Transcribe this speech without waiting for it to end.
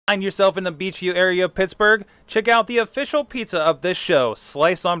Find yourself in the Beachview area of Pittsburgh? Check out the official pizza of this show,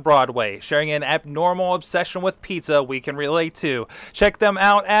 Slice on Broadway, sharing an abnormal obsession with pizza we can relate to. Check them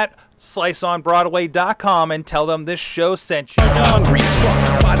out at sliceonbroadway.com and tell them this show sent you. Hungry as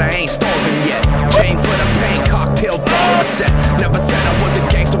fuck, but I ain't starving yet. Chain for the pain, cocktail ball set. Never said I was a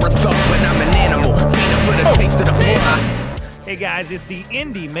gangster or thug, but I'm an animal. Peanut for the taste of the floor. Hey guys, it's the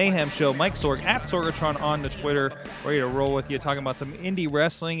Indy Mayhem Show. Mike Sorg at Sorgatron on the Twitter, ready to roll with you, talking about some indie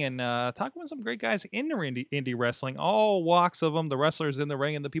wrestling and talking with some great guys in the indie wrestling, all walks of them, the wrestlers in the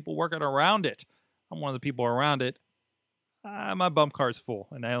ring and the people working around it. I'm one of the people around it. My bump card's full,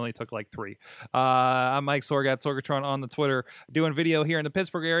 and I only took like 3. I'm Mike Sorg at Sorgatron on the Twitter, doing video here in the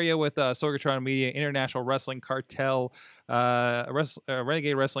Pittsburgh area with Sorgatron Media, International Wrestling Cartel,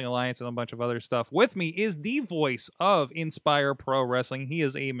 Renegade Wrestling Alliance, and a bunch of other stuff. With me is the voice of Inspire Pro Wrestling. He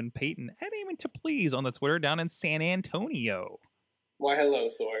is Eamon Paton, at Eamon to Please on the Twitter down in San Antonio. Why, hello,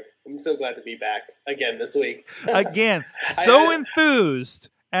 Sorg. I'm so glad to be back again this week. Again, so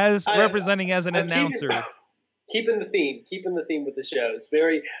enthused as representing as an announcer. Keeping the theme with the show. It's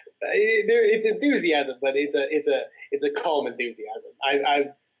very, it's enthusiasm, but it's a calm enthusiasm. I've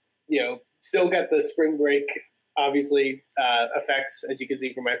still got the spring break, obviously, effects, as you can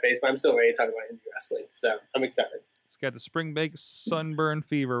see from my face, but I'm still ready to talk about indie wrestling, so I'm excited. It's got the spring break sunburn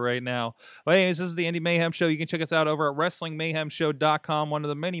fever right now. Well, anyways, this is the Indy Mayhem Show. You can check us out over at WrestlingMayhemShow.com, one of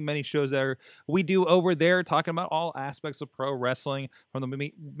the many, many shows that we do over there, talking about all aspects of pro wrestling, from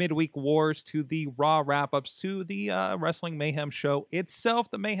the midweek wars to the Raw wrap-ups to the Wrestling Mayhem Show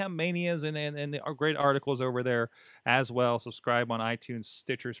itself, the Mayhem Manias, and our great articles over there as well. Subscribe on iTunes,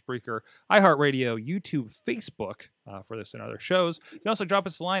 Stitcher, Spreaker, iHeartRadio, YouTube, Facebook, for this and other shows. You can also drop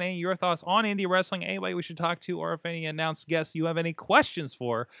us a line, any of your thoughts on indie wrestling, anybody we should talk to, or if any announced guests you have any questions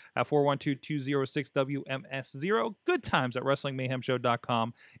for, at 412-206-WMS0. Good times at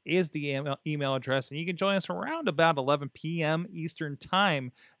WrestlingMayhemShow.com is the email address, and you can join us around about 11 p.m. Eastern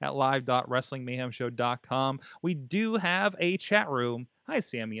Time at live.WrestlingMayhemShow.com. We do have a chat room. Hi,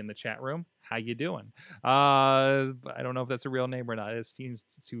 Sammy, in the chat room. How you doing? I don't know if that's a real name or not. It seems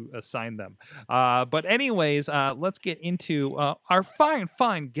to assign them. But anyways, let's get into our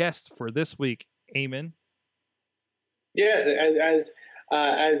fine guest for this week, Eamon. Yes, as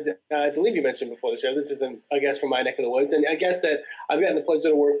I believe you mentioned before the show, this is a guest from my neck of the woods, and a guest that I've gotten the pleasure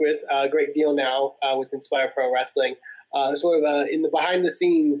to work with a great deal now with Inspire Pro Wrestling. Sort of in the behind the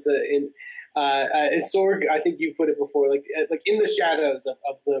scenes, as Sorg, I think you've put it before, like in the shadows of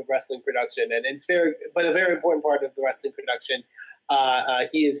the wrestling production, and it's a very important part of the wrestling production.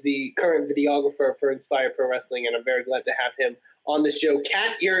 He is the current videographer for Inspire Pro Wrestling, and I'm very glad to have him on the show.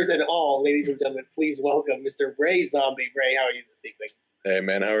 Cat ears and all, ladies and gentlemen, please welcome Mr. Ray Zombie. Ray, how are you this evening? Hey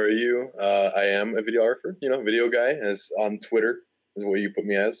man, how are you? I am a videographer, video guy, as on Twitter is what you put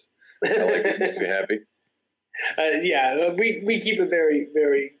me as. I like it, makes me happy. We keep it very,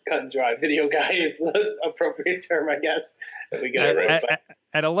 very cut and dry. Video guy is the appropriate term, I guess. We get it right.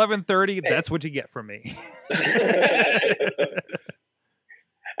 At 11:30, that's what you get from me.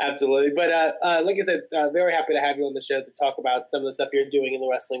 Absolutely. But like I said, very happy to have you on the show to talk about some of the stuff you're doing in the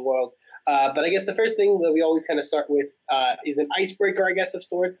wrestling world. But I guess the first thing that we always kind of start with is an icebreaker, I guess, of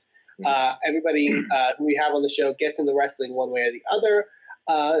sorts. Everybody who we have on the show gets into wrestling one way or the other.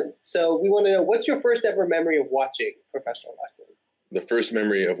 So we want to know, what's your first ever memory of watching professional wrestling? The first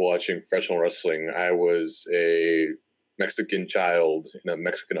memory of watching professional wrestling, I was a Mexican child in a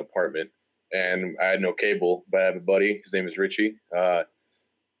Mexican apartment, and I had no cable, but I have a buddy. His name is Richie.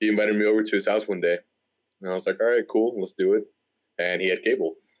 He invited me over to his house one day, and I was like, all right, cool, let's do it. And he had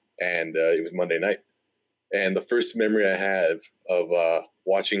cable, and it was Monday night. And the first memory I have of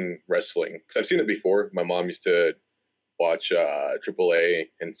watching wrestling, because I've seen it before. My mom used to watch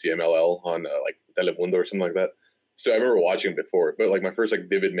AAA and CMLL on like Telemundo or something like that. So I remember watching it before, but like my first like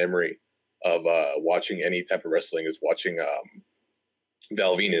vivid memory of watching any type of wrestling is watching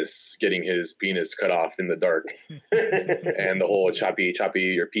Val Venus getting his penis cut off in the dark and the whole choppy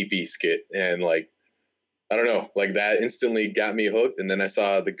or pee-pee skit. And like, I don't know, like that instantly got me hooked. And then I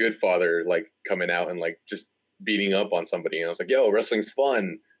saw The Good Father like coming out and like just beating up on somebody. And I was like, yo, wrestling's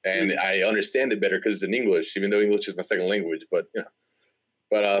fun. And I understand it better because it's in English, even though English is my second language. But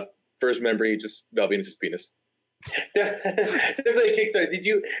first memory, just Val Venus' penis. Definitely a Kickstarter. Did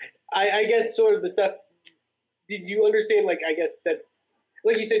you? I guess sort of the stuff. Did you understand? Like, I guess that,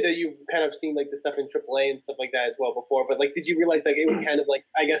 like you said, that you've kind of seen like the stuff in AAA and stuff like that as well before. But like, did you realize like it was kind of like,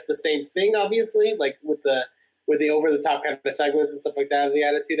 I guess, the same thing? Obviously, like with the over the top kind of segments and stuff like that of the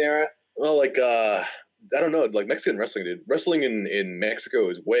Attitude Era. Well, like I don't know, like Mexican wrestling, dude. Wrestling in Mexico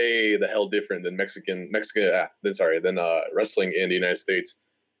is way the hell different than wrestling in the United States.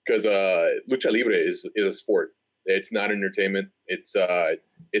 because lucha libre is a sport. It's not entertainment. It's a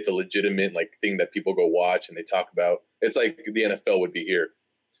legitimate like thing that people go watch and they talk about. It's like the NFL would be here.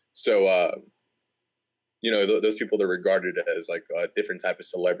 So those people are regarded as like a different type of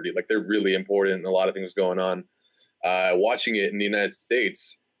celebrity. Like they're really important and a lot of things going on. Watching it in the United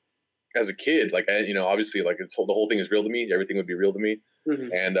States as a kid, like obviously like the whole thing is real to me. Everything would be real to me. Mm-hmm.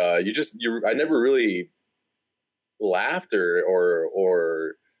 And I never really laughed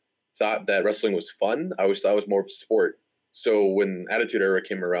or thought that wrestling was fun. I always thought it was more of a sport. So when Attitude Era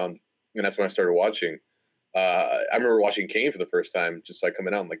came around, and that's when I started watching, I remember watching Kane for the first time, just like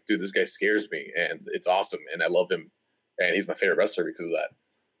coming out. I'm like, dude, this guy scares me, and it's awesome, and I love him, and he's my favorite wrestler because of that.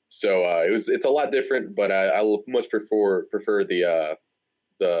 So it's a lot different, but I much prefer the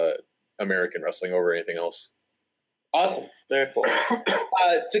American wrestling over anything else. Awesome, very cool.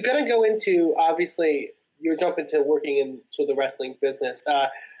 To kind of go into, obviously, you're jumping to working into the wrestling business.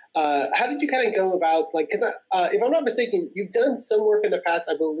 How did you kind of go about, like, because if I'm not mistaken, you've done some work in the past,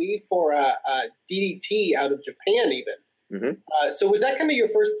 I believe, for DDT out of Japan even. Mm-hmm. So was that kind of your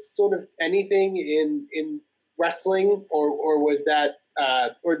first sort of anything in wrestling, or was that,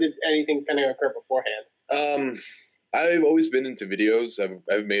 or did anything kind of occur beforehand? I've always been into videos.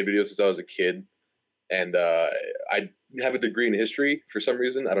 I've made videos since I was a kid, and I have a degree in history for some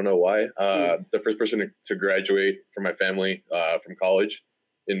reason. I don't know why. The first person to graduate from my family from college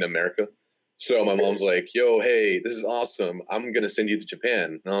in America. So my mom's like, yo, hey, this is awesome. I'm going to send you to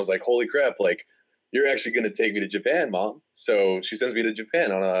Japan. And I was like, holy crap, like, you're actually going to take me to Japan, Mom. So she sends me to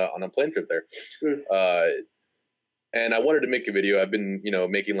Japan on a plane trip there. And I wanted to make a video. I've been,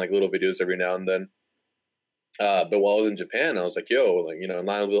 making like little videos every now and then. But while I was in Japan, I was like, yo, like,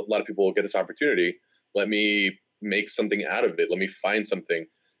 not a lot of people will get this opportunity. Let me make something out of it. Let me find something.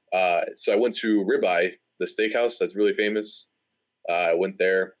 So I went to Ribeye, the steakhouse that's really famous. I went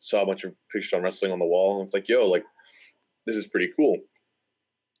there, saw a bunch of pictures on wrestling on the wall. I was like, yo, like, this is pretty cool.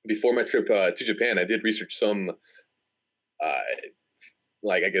 Before my trip to Japan, I did research some,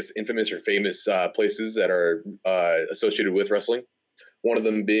 like, I guess, infamous or famous places that are associated with wrestling. One of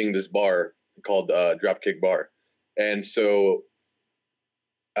them being this bar called Dropkick Bar. And so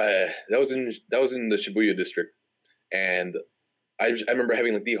that was in the Shibuya district. And I remember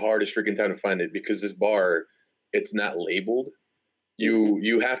having like the hardest freaking time to find it because this bar, it's not labeled.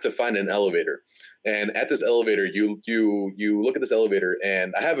 You have to find an elevator, and at this elevator, you look at this elevator,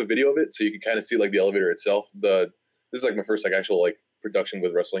 and I have a video of it, so you can kind of see like the elevator itself. This is like my first like actual like production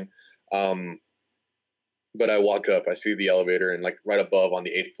with wrestling. But I walk up, I see the elevator, and like right above on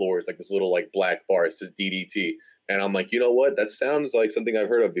the 8th floor, it's like this little like black bar. It says DDT, and I'm like, you know what? That sounds like something I've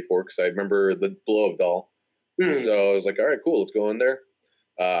heard of before because I remember the blow up doll. So I was like, all right, cool, let's go in there.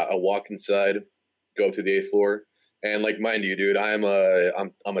 I walk inside, go up to the 8th floor. And like, mind you, dude, I'm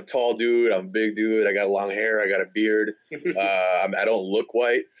a tall dude. I'm a big dude. I got long hair. I got a beard. I don't look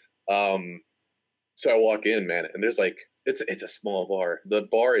white. So I walk in, man, and there's like, it's a small bar. The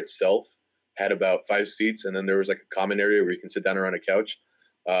bar itself had about 5 seats, and then there was like a common area where you can sit down around a couch.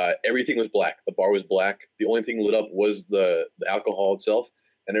 Everything was black. The bar was black. The only thing lit up was the alcohol itself,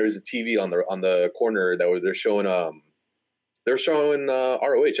 and there was a TV on the corner that they're showing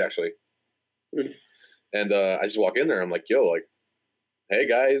ROH actually. And I just walk in there. I'm like, yo, like, hey,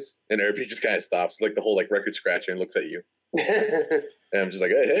 guys. And everybody just kind of stops. It's like the whole, like, record scratcher and looks at you. And I'm just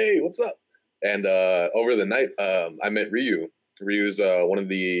like, hey, what's up? And over the night, I met Ryu. Ryu's one of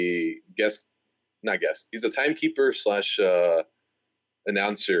the not guests. He's a timekeeper /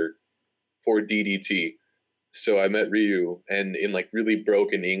 announcer for DDT. So I met Ryu, and in, like, really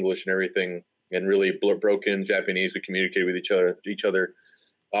broken English and everything, and really broken Japanese, we communicated with each other.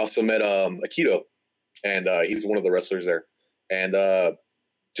 I also met Akito. And he's one of the wrestlers there. And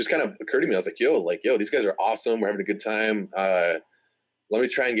just kind of occurred to me, I was like, yo, these guys are awesome. We're having a good time. Let me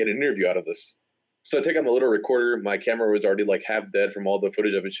try and get an interview out of this. So I take out my little recorder. My camera was already like half dead from all the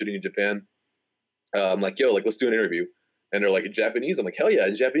footage I've been shooting in Japan. I'm like, yo, like, let's do an interview. And they're like, in Japanese? I'm like, hell yeah,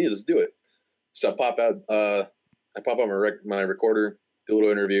 in Japanese, let's do it. So I pop out my recorder, do a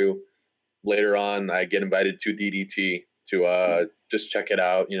little interview. Later on, I get invited to DDT to just check it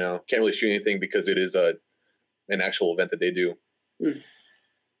out. Can't really shoot anything because it is an actual event that they do.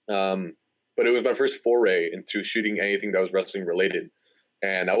 But it was my first foray into shooting anything that was wrestling related.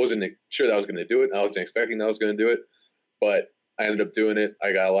 And I wasn't sure that I was going to do it. I wasn't expecting that I was going to do it, but I ended up doing it.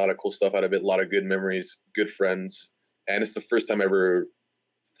 I got a lot of cool stuff out of it, a lot of good memories, good friends. And it's the first time I ever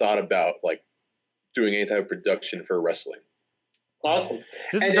thought about like doing any type of production for wrestling. Awesome.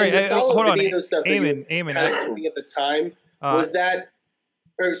 This is great. The style hold of on, video stuff Eamon. at the time, was that,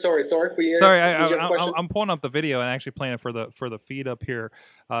 Sorry, Sorg. Sorry, I'm I'm pulling up the video and actually playing it for the feed up here.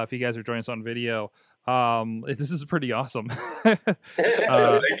 If you guys are joining us on video, this is pretty awesome. Thank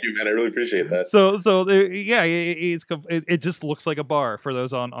you, man. I really appreciate that. So yeah, it just looks like a bar for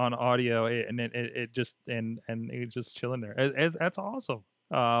those on audio, and it just and it's just chilling there. That's awesome.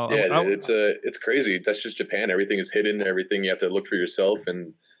 It's crazy. That's just Japan. Everything is hidden. Everything you have to look for yourself.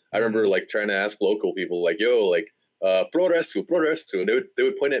 And I remember like trying to ask local people, like, "Yo, like, pro wrestling." And they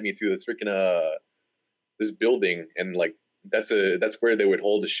would point at me too. That's freaking this building, and like that's where they would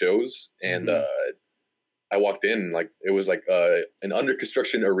hold the shows. And I walked in, like it was like an under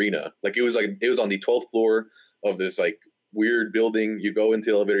construction arena. Like it was on the 12th floor of this like weird building. You go into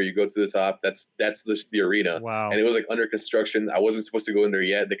the elevator, you go to the top. That's the arena. Wow. And it was like under construction. I wasn't supposed to go in there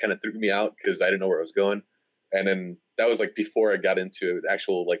yet. They kind of threw me out because I didn't know where I was going. And then that was like before I got into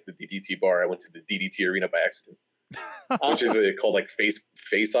actual like the DDT bar. I went to the DDT arena by accident, which is called like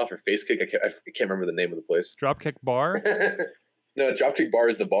face off or face kick. I can't remember the name of the place. Dropkick bar. No, Dropkick Bar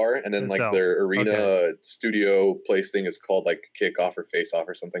is the bar, and then like their arena studio place thing is called like Kick Off or Face Off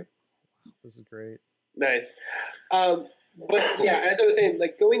or something. This is great. Nice. But yeah, as I was saying,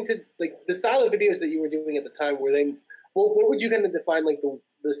 like going to like the style of videos that you were doing at the time, were they? What would you kind of define like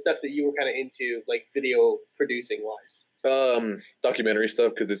the stuff that you were kind of into, like video producing wise? Documentary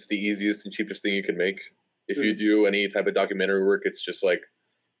stuff, because it's the easiest and cheapest thing you can make. If you do any type of documentary work, it's just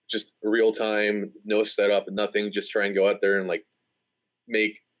real time, no setup, nothing. Just try and go out there and like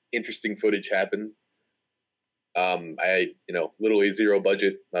make interesting footage happen. I literally zero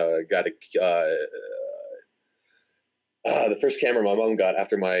budget. Got the first camera my mom got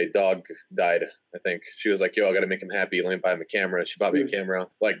after my dog died. I think she was like, "Yo, I got to make him happy. Let me buy him a camera." She bought me a camera.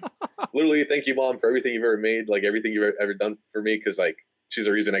 Like, literally, thank you, Mom, for everything you've ever made. Like everything you've ever done for me, because like she's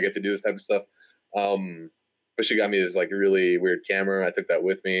the reason I get to do this type of stuff. But she got me this like really weird camera. I took that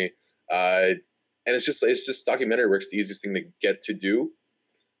with me. And it's just documentary work's the easiest thing to get to do,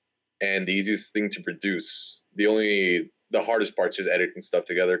 and the easiest thing to produce. The hardest part's just editing stuff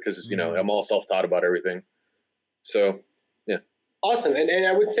together, because I'm all self-taught about everything. So yeah, awesome. And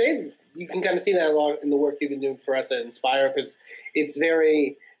I would say you can kind of see that a lot in the work you've been doing for us at Inspire, because it's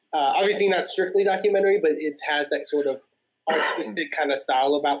very obviously not strictly documentary, but it has that sort of artistic kind of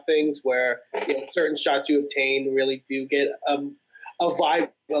style about things where certain shots you obtain really do get a vibe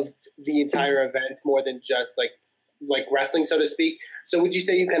of the entire event more than just like wrestling, so to speak. So would you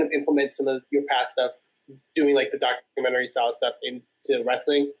say you kind of implement some of your past stuff doing like the documentary style stuff into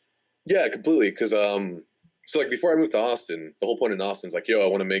wrestling? Yeah, completely. Because so like before I moved to Austin, the whole point in Austin is like, yo, I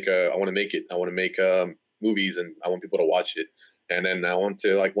want to make movies, and I want people to watch it, and then I want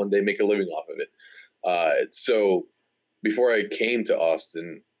to like one day make a living off of it. So before I came to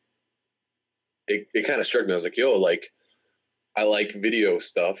Austin, it kind of struck me. I was like, yo, like I like video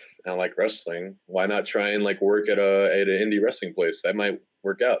stuff and I like wrestling. Why not try and like work at an indie wrestling place? That might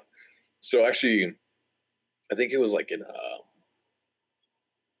work out. So actually, I think it was like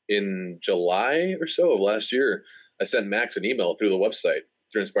in July or so of last year, I sent Max an email through the website,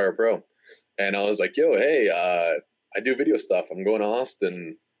 through Inspire Pro. And I was like, yo, hey, I do video stuff. I'm going to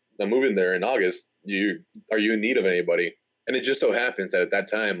Austin. I'm moving there in August. Are you in need of anybody? And it just so happens that at that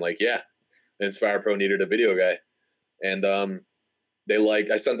time, like, yeah, Inspire Pro needed a video guy. And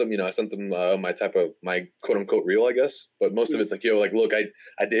I sent them my quote unquote reel, I guess. But most of it's like, yo, like, look,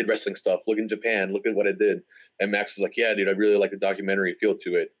 I did wrestling stuff. Look in Japan. Look at what I did. And Max was like, yeah, dude, I really like the documentary feel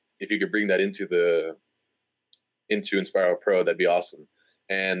to it. If you could bring that into Inspire Pro, that'd be awesome.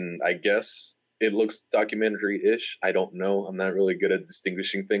 And I guess it looks documentary-ish. I don't know. I'm not really good at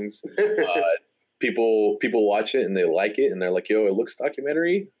distinguishing things. People watch it and they like it and they're like, yo, it looks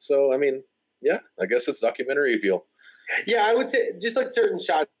documentary. So, I mean, yeah, I guess it's documentary feel. Yeah, I would say just like certain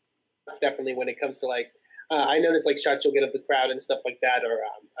shots, definitely when it comes to like, I noticed like shots you'll get of the crowd and stuff like that, or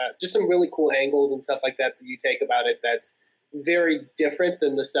just some really cool angles and stuff like that you take about it that's very different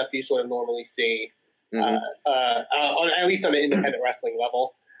than the stuff you sort of normally see, at least on an independent wrestling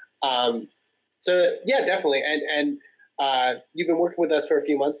level. So yeah, definitely. And you've been working with us for a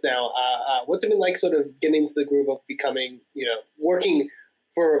few months now. What's it been like sort of getting into the groove of becoming, working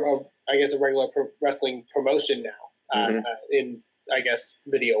for, a regular wrestling promotion now, in, I guess,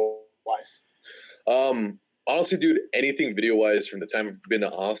 video wise? Honestly, dude, anything video wise from the time I've been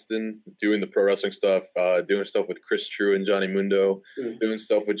to Austin, doing the pro wrestling stuff, doing stuff with Chris True and Johnny Muendo, doing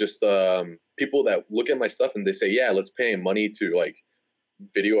stuff with just people that look at my stuff and they say, yeah, let's pay money to like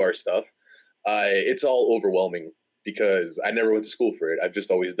video our stuff. It's all overwhelming because I never went to school for it. I've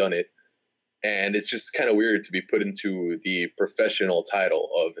just always done it. And it's just kind of weird to be put into the professional title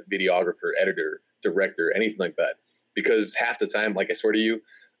of videographer, editor, director, anything like that. because half the time, like I swear to you,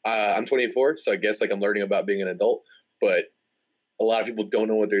 I'm 24, so I guess like I'm learning about being an adult, but a lot of people don't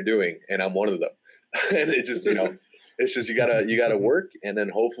know what they're doing, and I'm one of them. And it just, it's just you gotta work, and then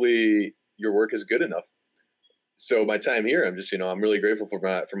hopefully your work is good enough. So my time here, I'm just, I'm really grateful for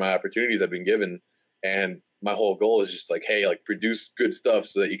my opportunities I've been given, and my whole goal is just like, hey, like produce good stuff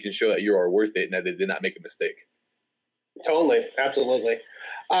so that you can show that you are worth it and that they did not make a mistake. Totally, absolutely.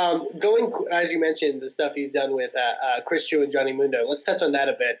 Going, as you mentioned, the stuff you've done with Chris True and Johnny Muendo, let's touch on that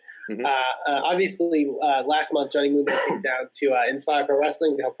a bit. Mm-hmm. Obviously, last month, Johnny Muendo came down to Inspire Pro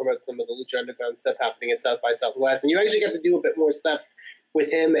Wrestling to help promote some of the Lucha Underground stuff happening at South by Southwest. And you actually got to do a bit more stuff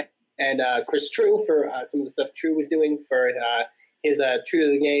with him and Chris True for some of the stuff True was doing for his True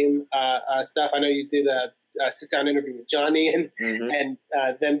to the Game stuff. I know you did a sit-down interview with Johnny and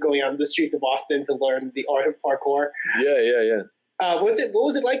them going out in the streets of Austin to learn the art of parkour. Yeah. What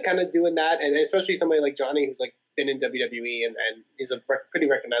was it like kind of doing that? And especially somebody like Johnny who's like been in WWE and is a pretty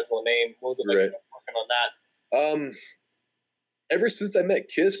recognizable name. What was it like working on that? Ever since I met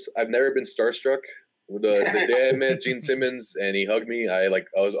Kiss, I've never been starstruck. The day I met Gene Simmons and he hugged me, I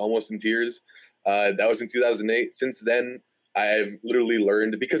was almost in tears. That was in 2008. Since then, I've literally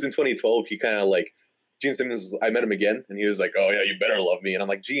learned, because in 2012, he kind of like, Gene Simmons, I met him again, and he was like, oh, yeah, you better love me. And I'm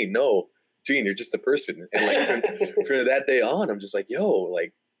like, Gene, no. Gene, you're just a person. And like from that day on, I'm just like, yo,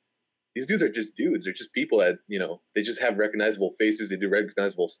 like, these dudes are just dudes. They're just people that, they just have recognizable faces. They do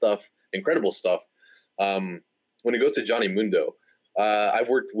recognizable stuff, incredible stuff. When it goes to Johnny Muendo, I've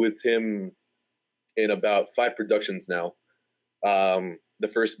worked with him in about 5 productions now. The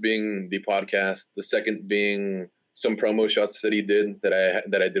first being the podcast, the second being some promo shots that he did that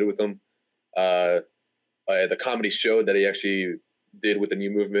I did with him. The comedy show that he actually did with the New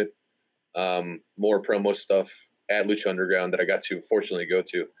Movement, more promo stuff at Lucha Underground that I got to fortunately go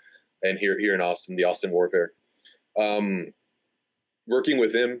to, and here in Austin, the Austin Warfare. Working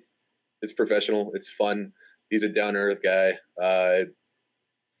with him, it's professional, it's fun. He's a down to earth guy. I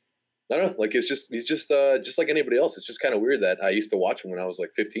don't know, like he's just like anybody else. It's just kind of weird that I used to watch him when I was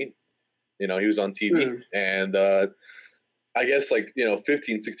like 15. He was on TV, and I guess 15,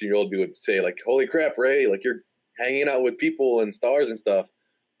 16-year-old would say like, holy crap, Ray, like you're hanging out with people and stars and stuff.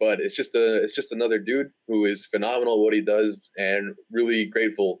 But it's just another dude who is phenomenal at what he does and really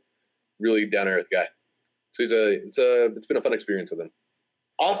grateful, really down to earth guy. So it's been a fun experience with him.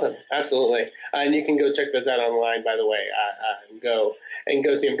 Awesome. Absolutely. And you can go check those out online, by the way, and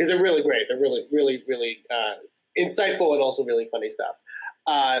go see them because they're really great. They're really, really, really insightful and also really funny stuff.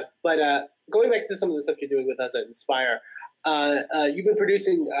 But going back to some of the stuff you're doing with us at Inspire, you've been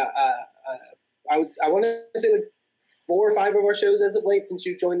producing, I want to say like 4 or 5 of our shows as of late since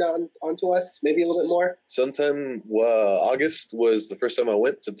you joined onto us, maybe a little bit more. Sometime August was the first time I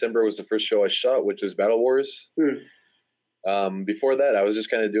went. September was the first show I shot, which was Battle Wars. Before that, I was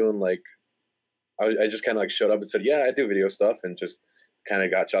just kind of doing like, I just kind of like showed up and said, yeah, I do video stuff, and just kind of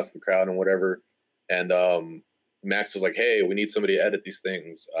got shots to the crowd and whatever. And Max was like, hey, we need somebody to edit these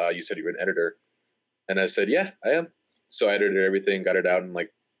things. You said you were an editor. And I said, yeah, I am. So I edited everything, got it out in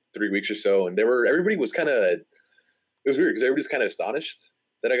like 3 weeks or so. And everybody was kind of, it was weird because everybody's kind of astonished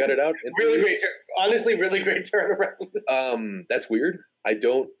that I got it out. Really great, honestly, really great turnaround. That's weird. I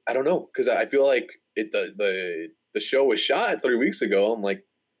don't know, because I feel like the show was shot 3 weeks ago. I'm like,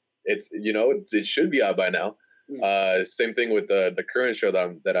 it should be out by now. Same thing with the current show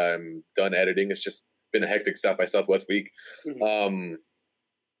that I'm done editing. It's just been a hectic South by Southwest week.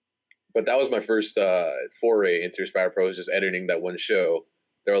 But that was my first foray into Inspire Pro, was just editing that one show.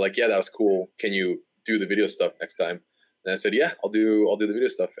 They were like, yeah, that was cool. Can you do the video stuff next time? And I said, yeah, I'll do the video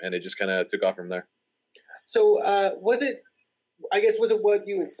stuff. And it just kind of took off from there. So was it what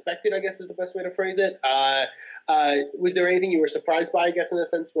you expected, I guess is the best way to phrase it? Was there anything you were surprised by, I guess, in a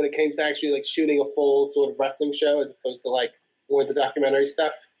sense, when it came to actually like shooting a full sort of wrestling show as opposed to like more of the documentary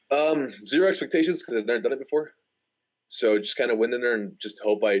stuff? Zero expectations, because I've never done it before. So just kind of went in there and just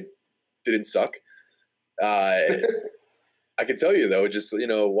hope I didn't suck. I can tell you though, just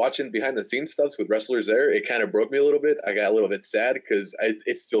watching behind the scenes stuff with wrestlers there, it kind of broke me a little bit. I got a little bit sad because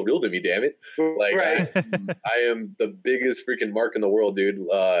it's still real to me. Damn it! Like right. I am the biggest freaking mark in the world, dude.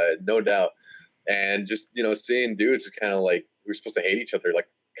 No doubt. And just seeing dudes kind of like we're supposed to hate each other, like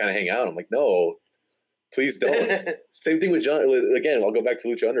kind of hang out. I'm like, no, please don't. Same thing with John. Again, I'll go back to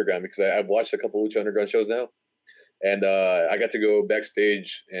Lucha Underground because I've watched a couple Lucha Underground shows now. And I got to go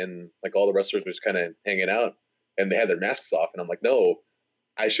backstage, and like all the wrestlers were just kind of hanging out, and they had their masks off, and I'm like, no,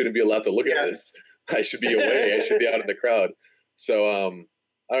 I shouldn't be allowed to look at this. I should be away. I should be out in the crowd. So I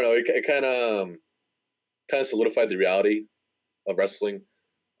don't know. It kind of solidified the reality of wrestling.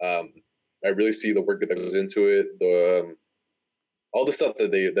 I really see the work that goes into it, the all the stuff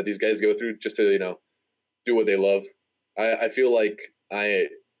that these guys go through just to do what they love. I feel like I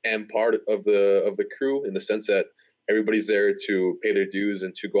am part of the crew in the sense that everybody's there to pay their dues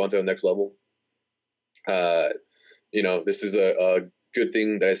and to go on to the next level. This is a good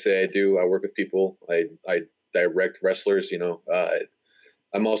thing that I say I do. I work with people. I direct wrestlers.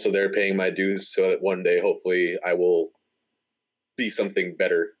 I'm also there paying my dues so that one day, hopefully, I will be something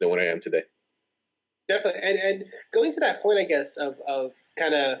better than what I am today. Definitely. And going to that point, I guess, of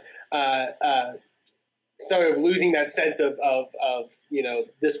kind of sort of losing that sense of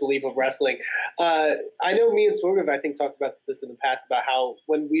disbelief of wrestling. I know me and Sorg have, I think, talked about this in the past about how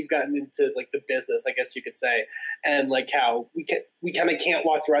when we've gotten into like the business, I guess you could say, and like how we kind of can't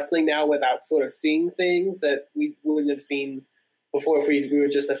watch wrestling now without sort of seeing things that we wouldn't have seen before if we were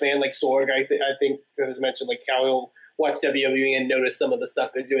just a fan. Like Sorg, I think it was mentioned like how he'll watch WWE and notice some of the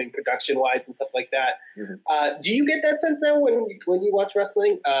stuff they're doing production wise and stuff like that. Mm-hmm. Do you get that sense now when you watch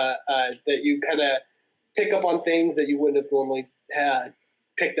wrestling that you kind of pick up on things that you wouldn't have normally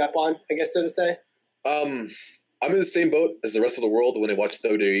picked up on, I guess so to say? I'm in the same boat as the rest of the world when I watch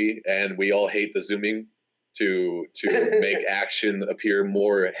WWE, and we all hate the zooming to make action appear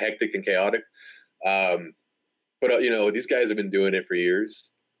more hectic and chaotic. But these guys have been doing it for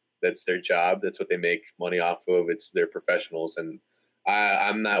years. That's their job. That's what they make money off of. It's their professionals. And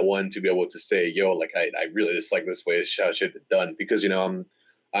I'm not one to be able to say, I really dislike this way. This should be done because,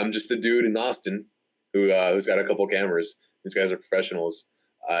 I'm just a dude in Austin who's got a couple cameras. These guys are professionals.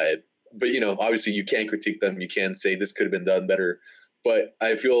 But obviously you can't critique them. You can't say this could have been done better. But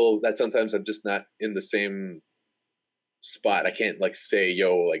I feel that sometimes I'm just not in the same spot. I can't say,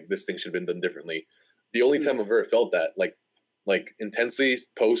 this thing should have been done differently. The only time I've ever felt that, like intensely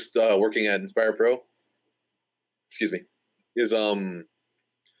post working at Inspire Pro, is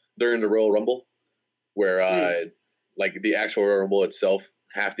during the Royal Rumble, where the actual Royal Rumble itself,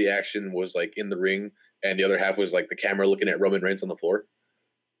 half the action was like in the ring, and the other half was like the camera looking at Roman Reigns on the floor.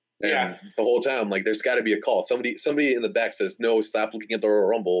 And the whole time, there's got to be a call. Somebody in the back says, "No, stop looking at the Royal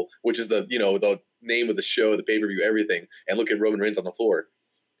Rumble," which is the the name of the show, the pay-per-view, everything, and look at Roman Reigns on the floor.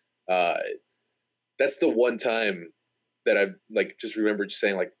 That's the one time that I've just remembered just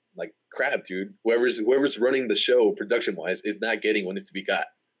saying crap, dude. Whoever's running the show production wise is not getting what needs to be got.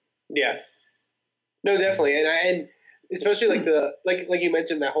 Yeah. No, definitely, and especially like you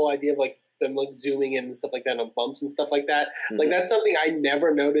mentioned that whole idea of them zooming in and stuff like that on bumps and stuff like that. Mm-hmm. That's something I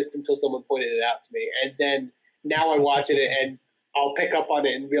never noticed until someone pointed it out to me, and then now I watch it and I'll pick up on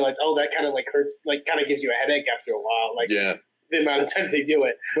it and realize, oh, that kind of hurts, kind of gives you a headache after a while. The amount of times they do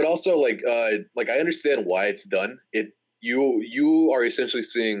it. But also I understand why it's done. You are essentially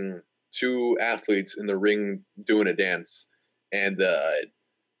seeing two athletes in the ring doing a dance, and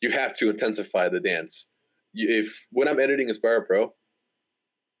you have to intensify the dance. When I'm editing Aspire Pro,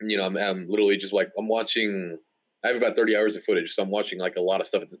 I'm literally just I'm watching. I have about 30 hours of footage, so I'm watching a lot of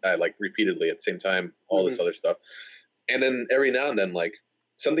stuff repeatedly at the same time, all this other stuff, and then every now and then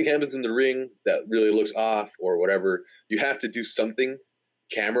something happens in the ring that really looks off or whatever. You have to do something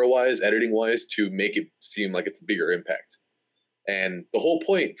camera-wise, editing-wise, to make it seem like it's a bigger impact. And the whole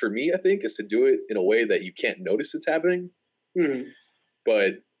point for me, I think, is to do it in a way that you can't notice it's happening. Mm-hmm.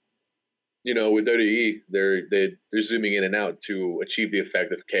 But with WWE, they're zooming in and out to achieve the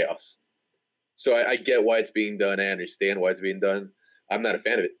effect of chaos. So I get why it's being done. I understand why it's being done. I'm not a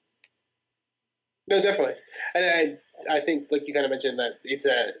fan of it. No, definitely, and I think you kind of mentioned that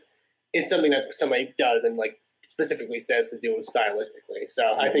it's something that somebody does and specifically says to do stylistically.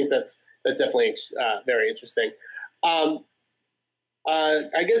 So I think that's definitely very interesting. I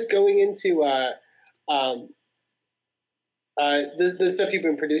guess going into the stuff you've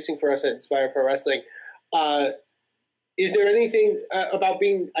been producing for us at Inspire Pro Wrestling, is there anything about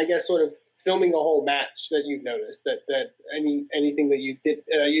being, I guess, sort of filming a whole match that you've noticed that anything that you did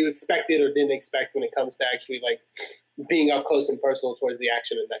you expected or didn't expect when it comes to actually being up close and personal towards the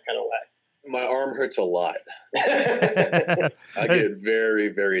action in that kind of way? My arm hurts a lot. I get very,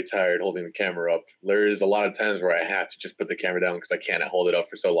 very tired holding the camera up. There's a lot of times where I have to just put the camera down because I can't hold it up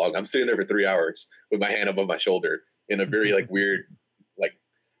for so long. I'm sitting there for 3 hours with my hand above my shoulder in a very weird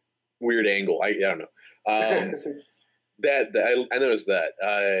angle. I don't know. I noticed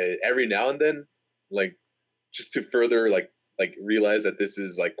that every now and then, just to further realize that this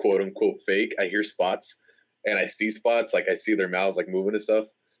is quote unquote fake. I hear spots and I see spots, I see their mouths moving and stuff.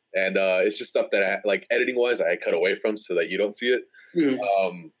 And it's just stuff that I editing wise I cut away from so that you don't see it.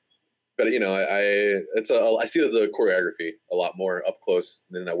 Mm-hmm. But I see the choreography a lot more up close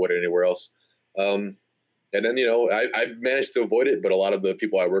than I would anywhere else. And then, I managed to avoid it, but a lot of the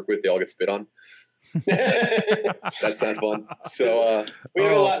people I work with, they all get spit on. That's not fun. So we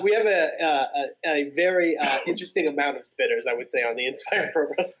have a lot. We have a very interesting amount of spitters, I would say, on the Inspire Pro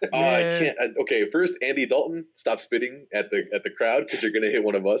Wrestling. I can't. Okay, first, Andy Dalton, stop spitting at the crowd because you're gonna hit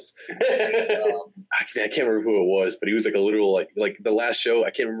one of us. I can't remember who it was, but he was like a literal like the last show.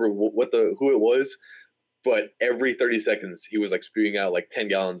 I can't remember who it was, but every 30 seconds he was like spewing out like 10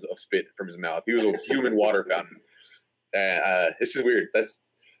 gallons of spit from his mouth. He was a human water fountain. It's just weird.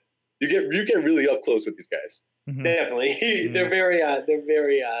 You get really up close with these guys. Mm-hmm. Definitely, Mm-hmm. they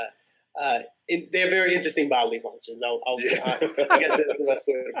have very interesting bodily functions. I guess that's the best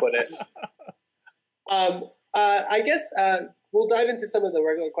way to put it. I guess we'll dive into some of the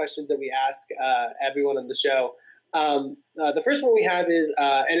regular questions that we ask everyone on the show. The first one we have is,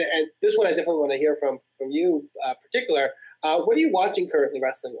 and this one I definitely want to hear from you, particular. What are you watching currently,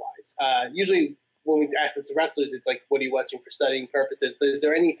 wrestling wise? Usually, when we ask this to wrestlers, it's like, what are you watching for studying purposes? But is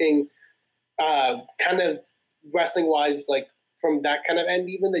there anything kind of wrestling-wise, like from that kind of end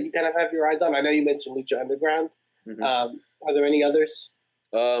even, that you kind of have your eyes on? I know you mentioned Lucha Underground. Mm-hmm. Are there any others?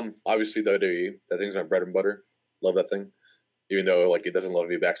 Obviously, WWE. That thing's my bread and butter. Love that thing. Even though, like, it doesn't love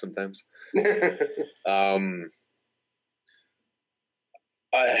me back sometimes.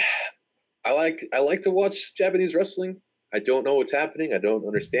 I like to watch Japanese wrestling. I don't know what's happening. I don't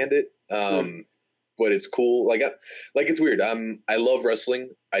understand it. But it's cool. Like it's weird. I love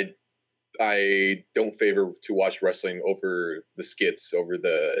wrestling. I don't favor to watch wrestling over the skits, over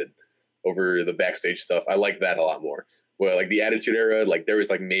the backstage stuff. I like that a lot more. Well, like the Attitude Era, like there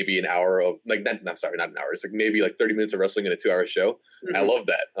was like maybe an hour of like not an hour. It's like maybe like 30 minutes of wrestling in a 2-hour show. Mm-hmm. I love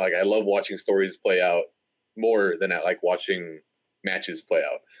that. Like I love watching stories play out more than I like watching matches play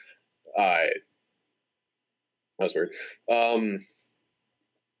out. That's weird.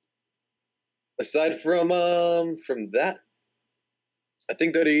 Aside from that, I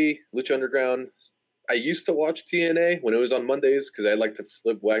think WWE, Lucha Underground. I used to watch TNA when it was on Mondays because I like to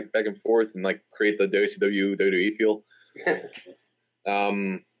flip back and forth and like create the WCW WWE feel.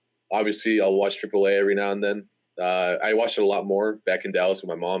 Obviously, I'll watch AAA every now and then. I watched it a lot more back in Dallas with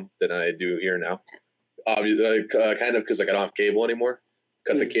my mom than I do here now. Obviously, kind of because like I don't have cable anymore.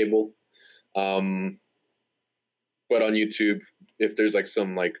 Cut the cable. But on YouTube, if there's like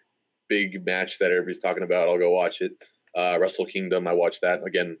some like big match that everybody's talking about, I'll go watch it. Wrestle Kingdom, I watch that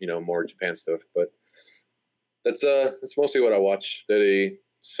again. More Japan stuff, but that's mostly what I watch.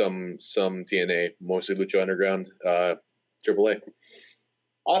 Some TNA, mostly Lucha Underground, AAA.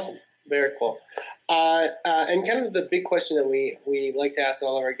 Awesome, very cool. And kind of the big question that we like to ask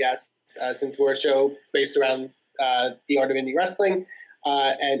all of our guests, since we're a show based around the art of indie wrestling,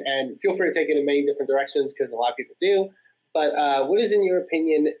 and feel free to take it in many different directions because a lot of people do. But what is, in your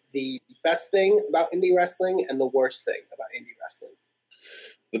opinion, the best thing about indie wrestling and the worst thing about indie wrestling?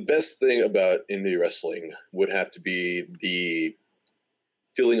 The best thing about indie wrestling would have to be the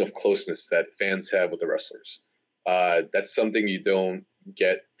feeling of closeness that fans have with the wrestlers. That's something you don't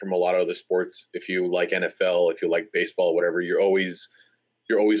get from a lot of other sports. If you like NFL, if you like baseball, whatever, you're always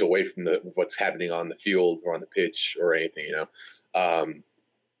away from what's happening on the field or on the pitch or anything.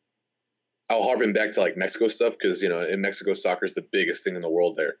 I'll harken back to like Mexico stuff because in Mexico, soccer is the biggest thing in the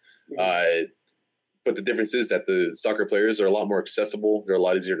world there. Mm-hmm. But the difference is that the soccer players are a lot more accessible. They're a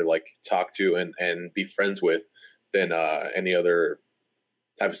lot easier to like talk to and be friends with than any other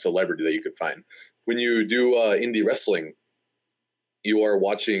type of celebrity that you could find. When you do indie wrestling, you are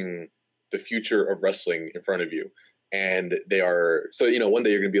watching the future of wrestling in front of you. And they are, so, one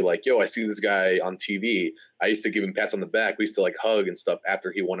day you're going to be like, yo, I see this guy on TV. I used to give him pats on the back. We used to like hug and stuff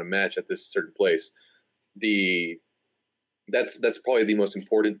after he won a match at this certain place. That's probably the most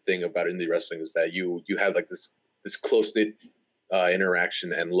important thing about indie wrestling is that you have like this close-knit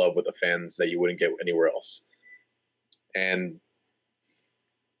interaction and love with the fans that you wouldn't get anywhere else. And,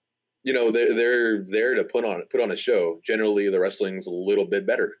 they're there to put on a show. Generally, the wrestling's a little bit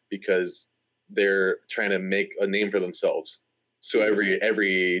better because they're trying to make a name for themselves. So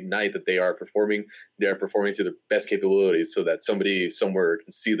every night that they are performing to their best capabilities so that somebody somewhere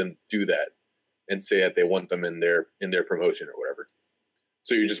can see them do that and say that they want them in their promotion or whatever.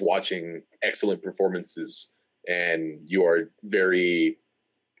 So you're just watching excellent performances and you are very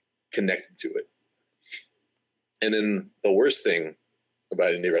connected to it. And then the worst thing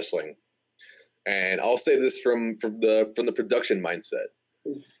about indie wrestling, and I'll say this from the production mindset,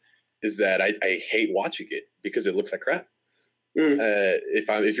 is that I hate watching it because it looks like crap.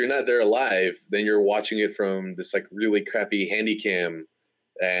 If you're not there live, then you're watching it from this like really crappy handy cam,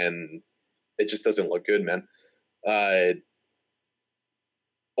 and it just doesn't look good, man. A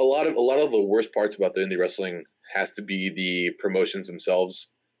lot lot of the worst parts about the indie wrestling has to be the promotions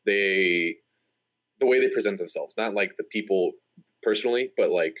themselves. The way they present themselves, not like the people personally,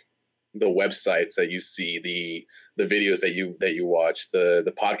 but like the websites that you see, the videos that you watch,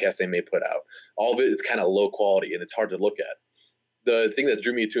 the podcasts they may put out. All of it is kind of low quality and it's hard to look at. The thing that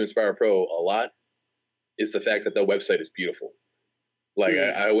drew me to Inspire Pro a lot is the fact that the website is beautiful. Like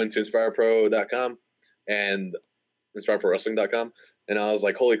I went to inspirepro.com and inspireprowrestling.com, and I was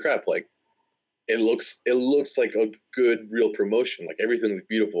like, holy crap, like it looks like a good real promotion. Like everything is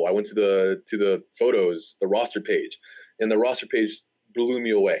beautiful. I went to the photos, the roster page, and the roster page blew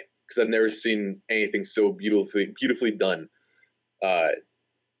me away because I've never seen anything so beautifully done. And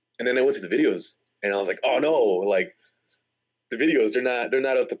then I went to the videos and I was like, oh no, like the videos, they're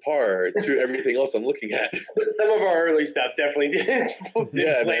not up to par to everything else I'm looking at. Some of our early stuff definitely didn't.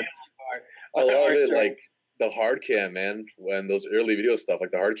 Yeah, man. A lot of it, like the hard cam, man. When those early video stuff,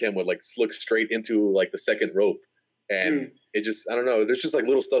 like the hard cam would like look straight into like the second rope, and it just, I don't know. There's just like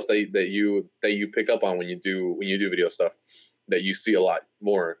little stuff that you pick up on when you do video stuff that you see a lot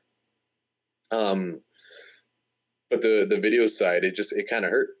more. But the video side, it kind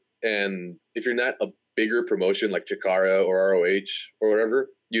of hurt. And if you're not a bigger promotion like Chikara or ROH or whatever,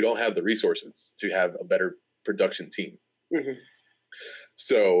 you don't have the resources to have a better production team. Mm-hmm.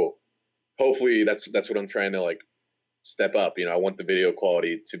 So hopefully that's what I'm trying to like step up. You know, I want the video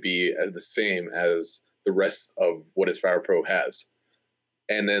quality to be as the same as the rest of what Aspire Pro has.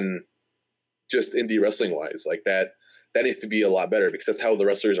 And then just indie wrestling wise, like that needs to be a lot better because that's how the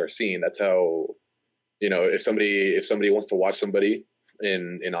wrestlers are seen. That's how, you know, if somebody wants to watch somebody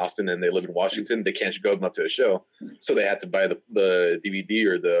in Austin and they live in Washington, they can't go up to a show. So they have to buy the DVD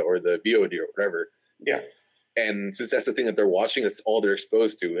or the VOD or whatever. Yeah. And since that's the thing that they're watching, that's all they're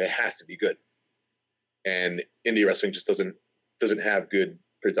exposed to, it has to be good. And indie wrestling just doesn't have good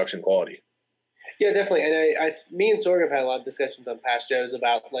production quality. Yeah, definitely. And me and Sorg have had a lot of discussions on past shows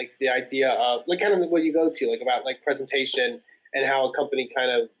about like the idea of like kind of what you go to, like about like presentation and how a company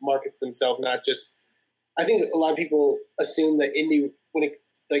kind of markets themselves, not just, I think a lot of people assume that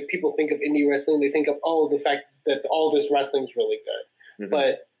like people think of indie wrestling, they think of, the fact that all this wrestling is really good. Mm-hmm.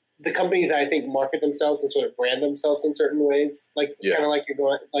 But the companies that I think market themselves and sort of brand themselves in certain ways, like kind of like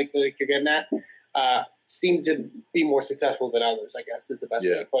you're getting at, seem to be more successful than others, I guess is the best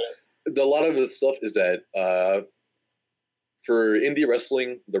way to put it. A lot of the stuff is that for indie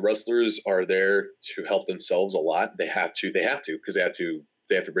wrestling, the wrestlers are there to help themselves a lot. They have to because they have to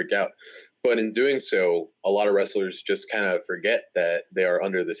break out. But in doing so, a lot of wrestlers just kind of forget that they are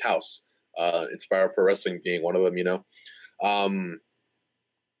under this house. Inspire Pro Wrestling being one of them, you know.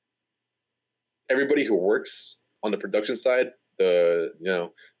 Everybody who works on the production side,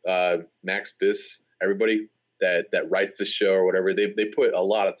 Max Biss, everybody that writes the show or whatever, they put a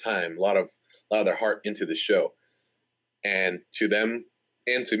lot of time, a lot of their heart into the show. And to them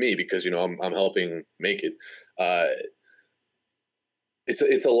and to me, because you know I'm helping make it.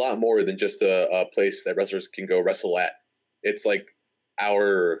 It's a lot more than just a place that wrestlers can go wrestle at. It's like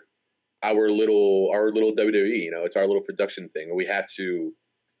our little WWE, you know, it's our little production thing. We have to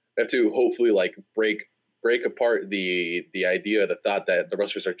hopefully like break apart the idea, the thought that the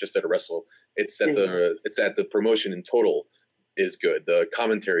wrestlers are just there to wrestle. It's that the promotion in total is good. The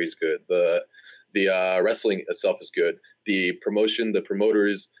commentary is good. The wrestling itself is good. The promotion, the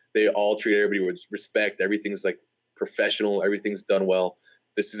promoters, they all treat everybody with respect. Everything's like professional. Everything's done well.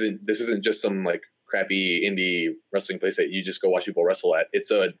 This isn't just some like crappy indie wrestling place that you just go watch people wrestle at.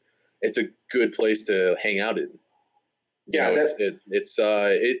 It's a good place to hang out in.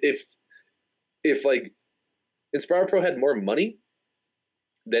 If like Inspire Pro had more money,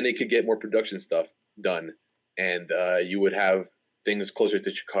 then it could get more production stuff done, and you would have things closer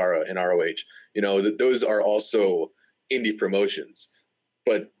to Chikara and ROH. You know, those are also indie promotions,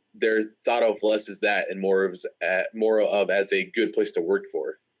 but they're thought of less as that and more of as a good place to work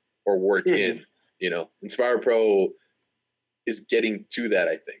for or work in. You know, Inspire Pro is getting to that.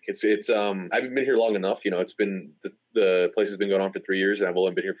 I think it's I haven't been here long enough. You know, it's been the place has been going on for 3 years, and I've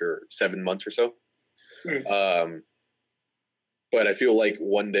only been here for 7 months or so. But I feel like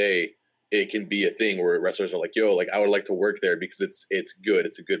one day it can be a thing where wrestlers are like, yo, like I would like to work there because it's good.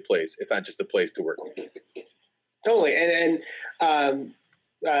 It's a good place. It's not just a place to work. Totally. And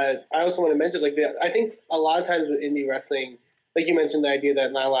I also want to mention, like, I think a lot of times with indie wrestling, like you mentioned, the idea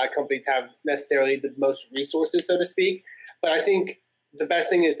that not a lot of companies have necessarily the most resources, so to speak. But I think the best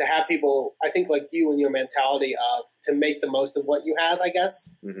thing is to have people, I think, like you and your mentality of to make the most of what you have, I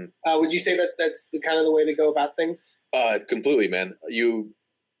guess. Would you say that that's the kind of the way to go about things? Completely, man.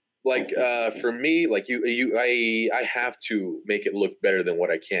 Like for me, like I have to make it look better than what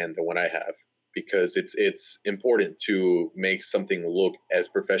I have, because it's important to make something look as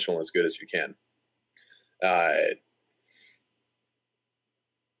professional, as good as you can.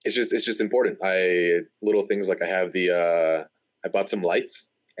 It's just important. Little things like I bought some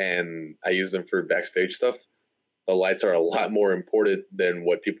lights and I use them for backstage stuff. The lights are a lot more important than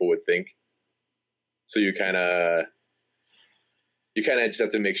what people would think. So you kind of just have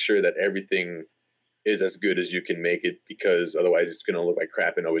to make sure that everything is as good as you can make it, because otherwise it's going to look like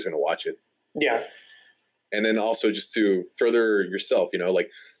crap and nobody's going to watch it. Yeah. And then also just to further yourself, like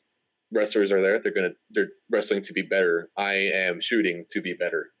wrestlers are there. They're wrestling to be better. I am shooting to be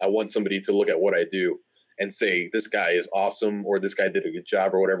better. I want somebody to look at what I do and say, this guy is awesome, or this guy did a good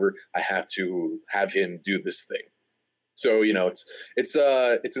job, or whatever. I have to have him do this thing. So,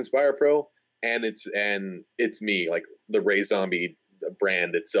 it's Inspire Pro, and it's me, like the Ray Zombie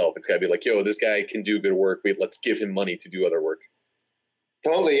brand itself. It's got to be like, yo, this guy can do good work. Wait, let's give him money to do other work.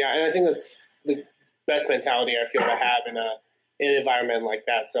 Totally, yeah. And I think that's the best mentality I feel to have in an environment like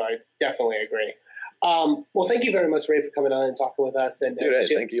that. So I definitely agree. Well, thank you very much, Ray, for coming on and talking with us. And dude,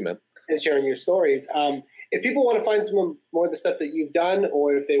 thank you, man. And sharing your stories. If people want to find some more of the stuff that you've done,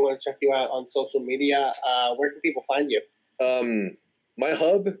 or if they want to check you out on social media, where can people find you? My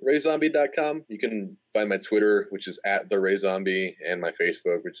hub, RayZombie.com. You can find my Twitter, which is @TheRayZombie, and my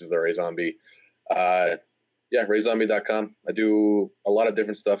Facebook, which is The Ray Zombie. RayZombie.com. I do a lot of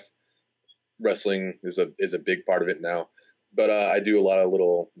different stuff. Wrestling is a big part of it now, but I do a lot of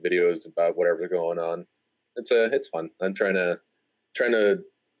little videos about whatever's going on. It's fun. I'm trying to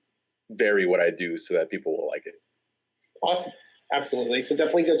vary what I do so that people will like it. Awesome. Absolutely. So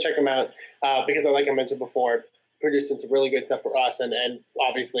definitely go check them out, because like I mentioned before, producing some really good stuff for us and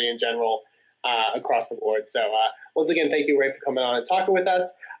obviously in general across the board. So once again, thank you, Ray, for coming on and talking with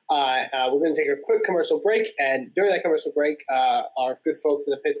us. We're going to take a quick commercial break, and during that commercial break, our good folks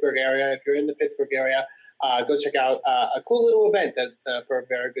in the Pittsburgh area, if you're in the Pittsburgh area, go check out a cool little event that's for a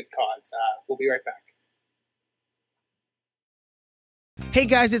very good cause. We'll be right back. Hey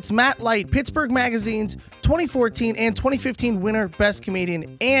guys, it's Matt Light, Pittsburgh Magazine's 2014 and 2015 winner, Best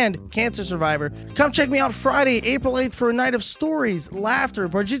Comedian, and Cancer Survivor. Come check me out Friday, April 8th for a night of stories, laughter,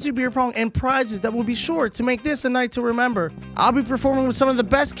 Barjitsu beer pong, and prizes that will be sure to make this a night to remember. I'll be performing with some of the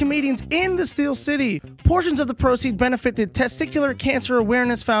best comedians in the Steel City. Portions of the proceeds benefit the Testicular Cancer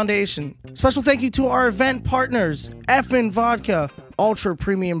Awareness Foundation. Special thank you to our event partners, Effin Vodka, Ultra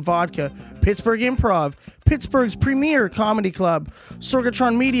Premium Vodka, Pittsburgh Improv, Pittsburgh's premier comedy club,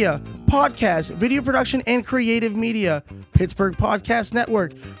 Sorgatron Media, podcast, video production, and creative media, Pittsburgh Podcast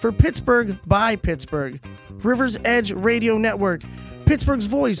Network for Pittsburgh by Pittsburgh, River's Edge Radio Network, Pittsburgh's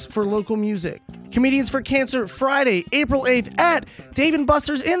voice for local music. Comedians for Cancer, Friday, April 8th at Dave &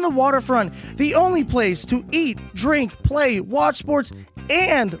 Buster's in the Waterfront, the only place to eat, drink, play, watch sports,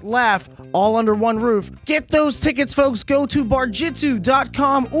 and laugh all under one roof. Get those tickets, folks. Go to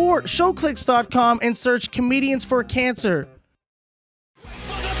barjitsu.com or showclicks.com and search Comedians for Cancer.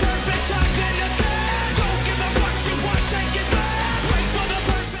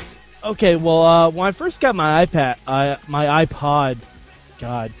 Okay, well, when I first got my iPod,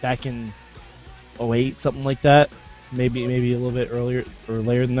 God, back in 2008, something like that, maybe a little bit earlier or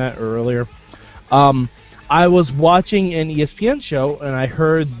later than that, or earlier. I was watching an ESPN show, and I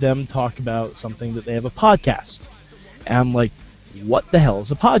heard them talk about something that they have a podcast. And I'm like, what the hell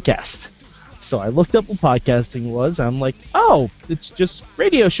is a podcast? So I looked up what podcasting was, and I'm like, oh, it's just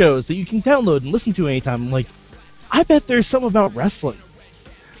radio shows that you can download and listen to anytime. I'm like, I bet there's some about wrestling.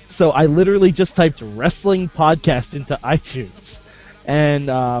 So I literally just typed wrestling podcast into iTunes. And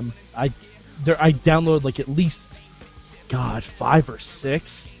I downloaded like at least, God, 5 or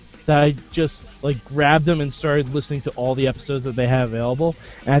 6 that I just like grabbed them and started listening to all the episodes that they have available.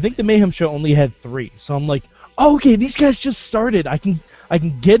 And I think the Mayhem Show only had 3. So I'm like, oh, okay, these guys just started. I can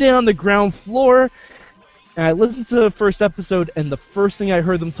get in on the ground floor. And I listened to the first episode, and the first thing I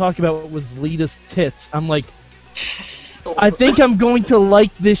heard them talk about was Lita's tits. I'm like, I think I'm going to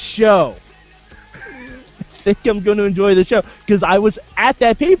like this show. I think I'm going to enjoy the show, because I was at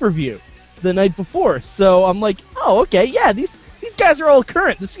that pay-per-view the night before. So I'm like, oh, okay, yeah, these guys are all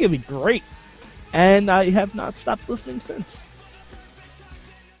current. This is going to be great. And I have not stopped listening since.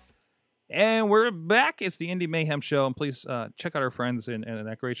 And we're back. It's the Indy Mayhem Show. And please check out our friends in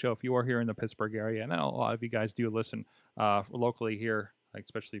that great show if you are here in the Pittsburgh area. And I know a lot of you guys do listen locally here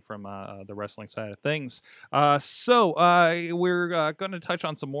especially from the wrestling side of things. So we're going to touch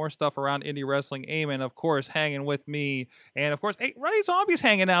on some more stuff around indie wrestling. Eamon, of course, hanging with me, and of course, hey, Ray Zombie's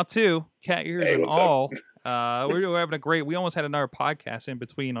hanging out too. Cat ears and all. We're having a great. We almost had another podcast in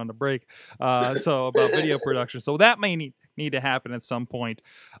between on the break. So about video production. So that may need to happen at some point.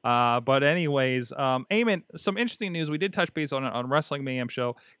 But anyways, Eamon, some interesting news. We did touch base on it on Wrestling Mayhem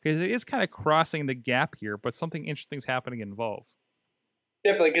Show because it is kind of crossing the gap here, but something interesting's happening involved.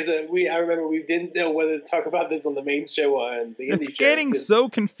 Definitely, because I remember we didn't know whether to talk about this on the main show on the indie show. It's getting so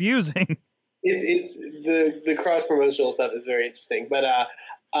confusing. It's the cross promotional stuff is very interesting, but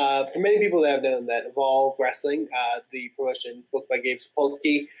for many people that have known that Evolve Wrestling, the promotion booked by Gabe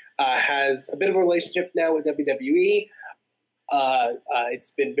Sapolsky, has a bit of a relationship now with WWE.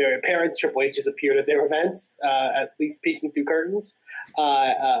 It's been very apparent. Triple H has appeared at their events, at least peeking through curtains.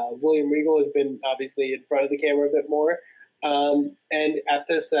 William Regal has been obviously in front of the camera a bit more. And at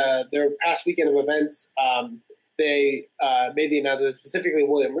this, their past weekend of events, they made the announcement, specifically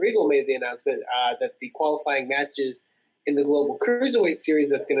William Regal made the announcement that the qualifying matches in the Global Cruiserweight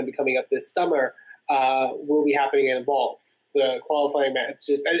Series that's going to be coming up this summer will be happening in Evolve. The qualifying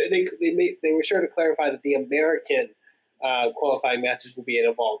matches, they were sure to clarify that the American qualifying matches will be in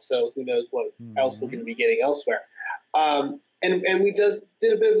Evolve, so who knows what else we're going to be getting elsewhere. And we did a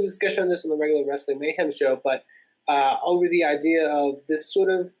bit of a discussion on this on the regular Wrestling Mayhem show, but over the idea of this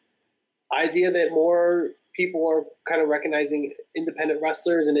sort of idea that more people are kind of recognizing independent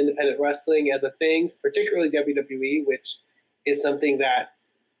wrestlers and independent wrestling as a thing, particularly WWE, which is something that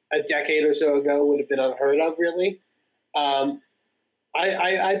a decade or so ago would have been unheard of, really.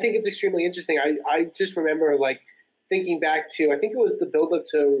 I think it's extremely interesting. I just remember, like, thinking back to, I think it was the build-up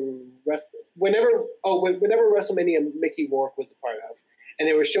to whenever WrestleMania Mickey Rourke was a part of, and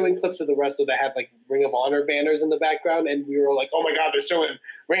they were showing clips of the wrestler that had, like, Ring of Honor banners in the background, and we were like, oh my God, they're showing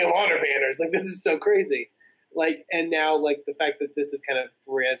Ring of Honor banners. Like, this is so crazy. Like, and now, like, the fact that this is kind of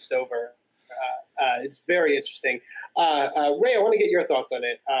branched over is very interesting. Ray, I want to get your thoughts on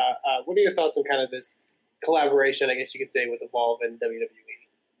it. What are your thoughts on kind of this collaboration, I guess you could say, with Evolve and WWE?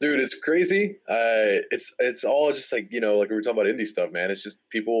 Dude, it's crazy. It's all just like, like we were talking about indie stuff, man. It's just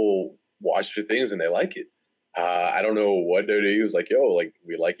people watch your things and they like it. I don't know what WWE was like, like,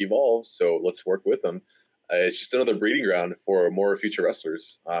 we like Evolve, so let's work with them. It's just another breeding ground for more future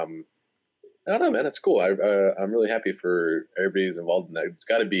wrestlers. I don't know, man. It's cool. I'm really happy for everybody who's involved in that. It's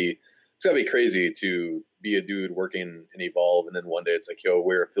gotta be crazy to be a dude working in Evolve, and then one day it's like,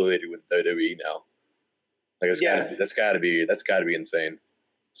 we're affiliated with WWE now. Like, that's gotta be insane.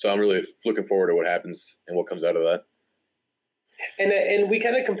 So I'm really looking forward to what happens and what comes out of that. And we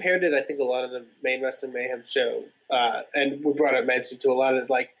kind of compared it, I think, a lot of the main Wrestling Mayhem show, and we brought up mention to a lot of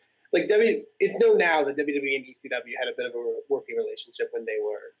like it's known now that WWE and ECW had a bit of a working relationship when they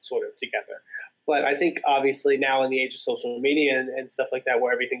were sort of together. But I think obviously now in the age of social media and stuff like that,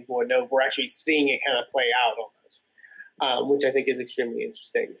 where everything's more known, we're actually seeing it kind of play out almost, which I think is extremely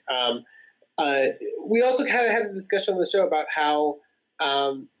interesting. We also kind of had a discussion on the show about how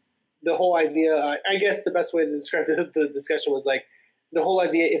the whole idea, I guess the best way to describe the discussion was like the whole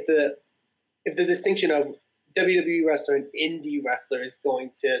idea if the distinction of WWE wrestler and indie wrestler is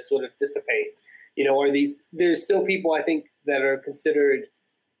going to sort of dissipate, there's still people I think that are considered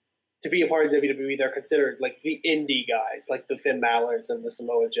to be a part of WWE. They're considered like the indie guys, like the Finn Balor's and the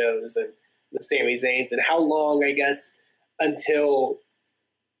Samoa Joes and the Sami Zayns, and how long, I guess, until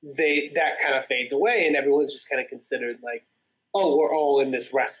that kind of fades away and everyone's just kind of considered like, oh, we're all in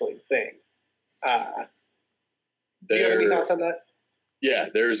this wrestling thing. Do you have any thoughts on that? Yeah,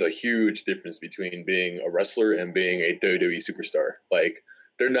 there's a huge difference between being a wrestler and being a WWE superstar. Like,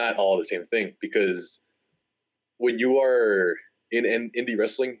 they're not all the same thing, because when you are in indie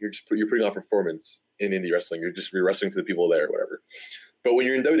wrestling, you're putting on performance in indie wrestling. You're wrestling to the people there, whatever. But when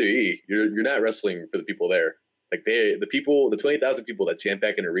you're in WWE, you're not wrestling for the people there. Like, the 20,000 people that jam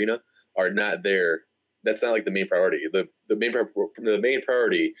pack an arena are not there. That's not like the main priority. The main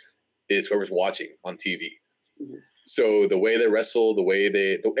priority is whoever's watching on TV. Mm-hmm. So the way they wrestle,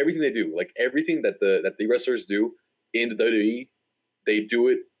 everything they do, like everything that the wrestlers do in the WWE, they do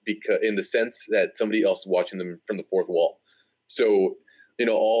it because in the sense that somebody else is watching them from the fourth wall. So,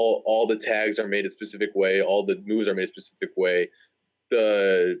 all the tags are made a specific way, all the moves are made a specific way.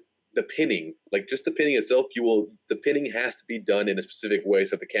 The pinning, like just the pinning itself, the pinning has to be done in a specific way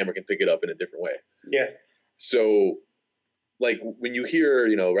so that the camera can pick it up in a different way. Yeah. So, like, when you hear,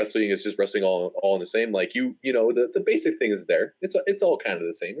 wrestling is just wrestling all in the same, like, the basic thing is there. It's all kind of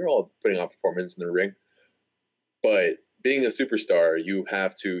the same. You're all putting on performance in the ring. But being a superstar,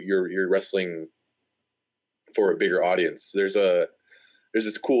 you're wrestling for a bigger audience. There's a there's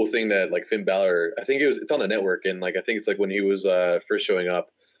this cool thing that like Finn Balor, I think it's on the network, and like I think it's like when he was first showing up,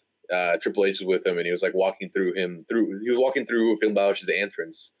 Triple H was with him, and he was like walking through Finn Balor's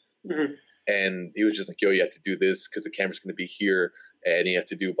entrance, and he was just like, "Yo, you have to do this because the camera's going to be here, and you have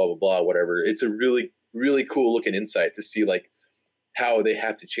to do blah blah blah, whatever." It's a really really cool looking insight to see like how they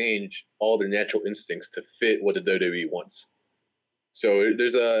have to change all their natural instincts to fit what the WWE wants. So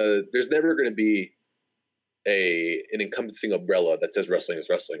there's never going to be an encompassing umbrella that says wrestling is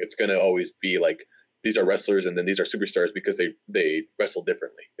wrestling. It's going to always be like, these are wrestlers and then these are superstars because they wrestle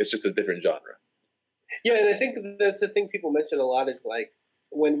differently. It's just a different genre. Yeah, and I think that's the thing people mention a lot is like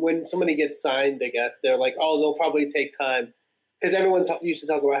when somebody gets signed, I guess, they're like, oh, they'll probably take time. Because everyone used to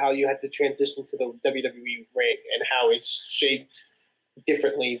talk about how you had to transition to the WWE ring and how it's shaped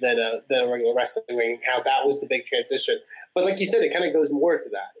differently than a regular wrestling ring, how that was the big transition. But like you said, it kind of goes more to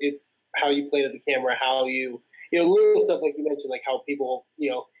that. It's how you play to the camera, how little stuff like you mentioned, like how people,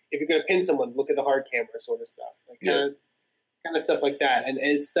 if you're going to pin someone, look at the hard camera sort of stuff. Like kind of stuff like that. And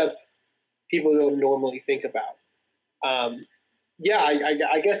it's stuff people don't normally think about.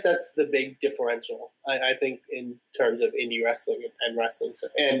 I guess that's the big differential, I think, in terms of indie wrestling and wrestling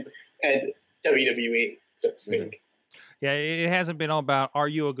and WWE, so to speak. Mm-hmm. Yeah, it hasn't been all about, are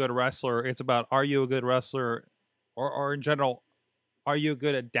you a good wrestler? It's about, are you a good wrestler? Or in general, are you a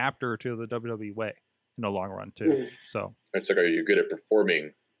good adapter to the WWE way in the long run, too? Mm-hmm. So it's like, are you good at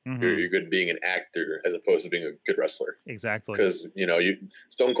performing? Mm-hmm. Are you good at being an actor as opposed to being a good wrestler? Exactly. Because,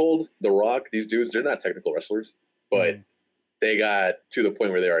 Stone Cold, The Rock, these dudes, they're not technical wrestlers, but they got to the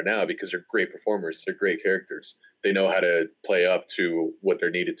point where they are now because they're great performers. They're great characters. They know how to play up to what they're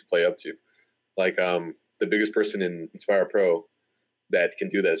needed to play up to. Like, the biggest person in Inspire Pro that can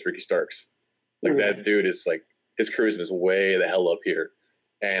do that is Ricky Starks. Like, that dude is like, his charisma is way the hell up here.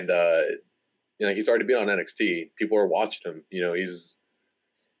 And, he's already been on NXT. People are watching him. He's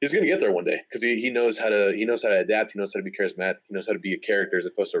going to get there one day because he knows how to adapt. He knows how to be charismatic. He knows how to be a character as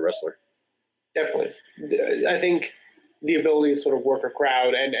opposed to a wrestler. Definitely. I think the ability to sort of work a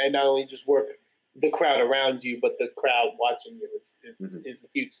crowd and not only just work the crowd around you, but the crowd watching you is a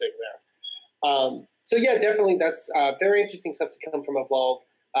huge thing there. So yeah, definitely that's very interesting stuff to come from Evolve.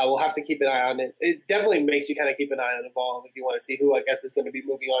 We'll have to keep an eye on it. It definitely makes you kind of keep an eye on Evolve if you want to see who I guess is going to be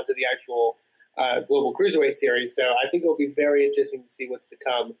moving on to the actual Global Cruiserweight Series. So I think it'll be very interesting to see what's to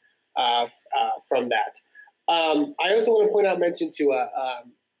come from that. I also want to mention to a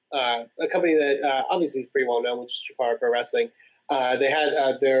company that obviously is pretty well known, which is Chikara Pro Wrestling. They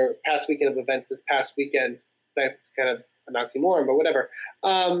had their past weekend of events this past weekend. That's kind of an oxymoron, but whatever.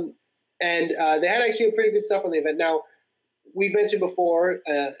 And they had actually a pretty good stuff on the event. Now, we've mentioned before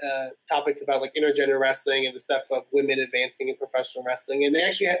topics about like intergender wrestling and the stuff of women advancing in professional wrestling, and they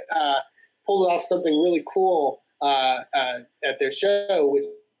actually pulled off something really cool at their show, which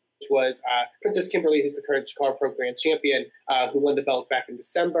was Princess Kimberly, who's the current Chikara Pro Grand Champion, who won the belt back in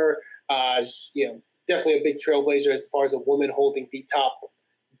December. Definitely a big trailblazer as far as a woman holding the top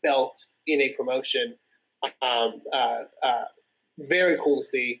belt in a promotion. Very cool to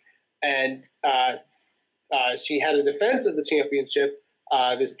see. And she had a defense of the championship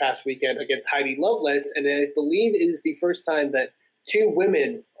this past weekend against Heidi Lovelace, and I believe it is the first time that two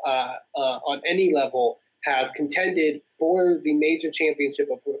women on any level have contended for the major championship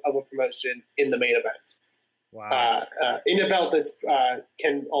of a promotion in the main event. Wow! In a belt that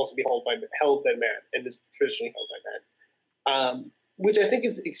can also be held by men and is traditionally held by men, which I think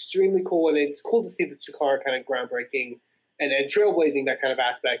is extremely cool, and it's cool to see the Chikara kind of groundbreaking and trailblazing that kind of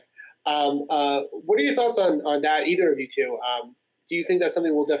aspect. What are your thoughts on that, either of you two? Do you think that's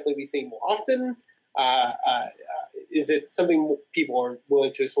something we'll definitely be seeing more often? Is it something people are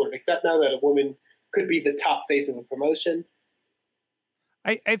willing to sort of accept now that a woman could be the top face of a promotion?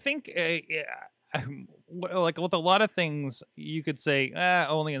 I think, like with a lot of things, you could say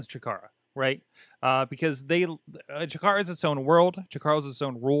only in Chikara, right? Because Chikara is its own world. Chikara has its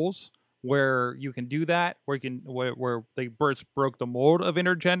own rules, where you can do that, where they broke the mold of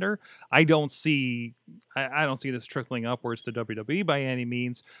intergender. I don't see this trickling upwards to WWE by any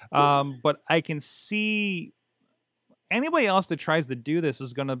means. But I can see anybody else that tries to do this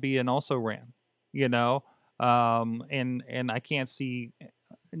is going to be an also ran, and I can't see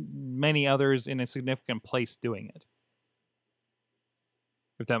many others in a significant place doing it.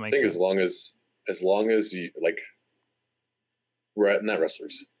 If that makes sense. I think as long as you like, not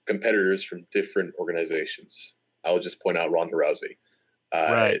wrestlers, competitors from different organizations. I will just point out Ronda Rousey.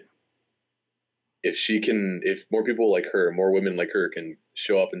 Right. If more people like her, more women like her can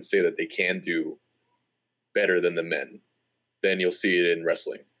show up and say that they can do better than the men, then you'll see it in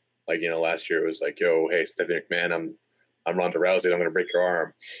wrestling. Like, last year it was like, yo, hey, Stephanie McMahon, I'm Ronda Rousey and I'm going to break your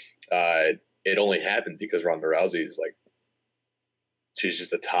arm. It only happened because Ronda Rousey is like, she's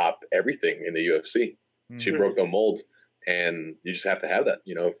just a top everything in the UFC. She broke the mold, and you just have to have that.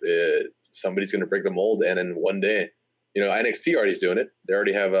 You know, if somebody's going to break the mold, and in one day, you know, NXT already's doing it. They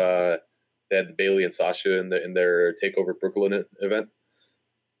already have they had Bailey and Sasha in their Takeover Brooklyn event.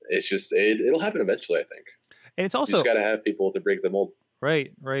 It's just it'll happen eventually, I think. And it's also you just got to have people to break the mold.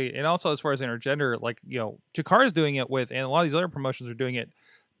 Right. And also, as far as intergender, like, you know, Jakarta's doing it with, and a lot of these other promotions are doing it.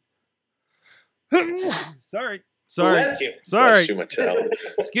 Sorry. Bless you. Bless you, my child.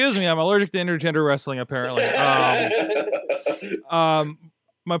 Excuse me, I'm allergic to intergender wrestling, apparently.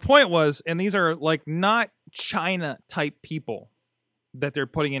 My point was, and these are like not China type people that they're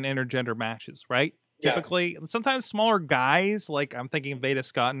putting in intergender matches, right? Yeah. Typically, sometimes smaller guys, like I'm thinking Veda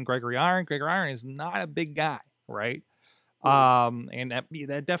Scott and Gregory Iron. Gregory Iron is not a big guy, right? And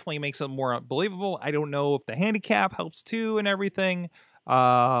that definitely makes it more believable. I don't know if the handicap helps too and everything.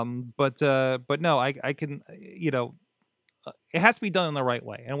 But no, I can, you know, it has to be done in the right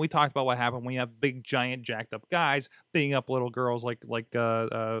way. And we talked about what happened when you have big, giant, jacked up guys beating up little girls like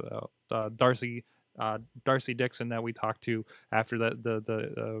Darcy Dixon that we talked to after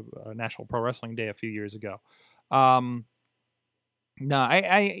the National Pro Wrestling Day a few years ago.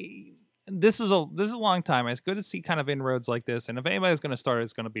 This is a long time. It's good to see kind of inroads like this. And if anybody's going to start,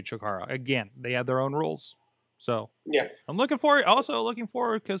 it's going to be Chikara. Again, they have their own rules. So yeah, I'm looking forward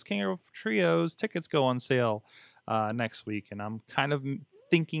because King of Trios tickets go on sale next week, and I'm kind of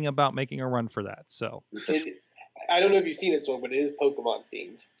thinking about making a run for that. So I don't know if you've seen it, but it is Pokemon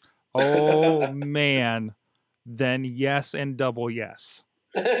themed. Oh man, then yes and double yes.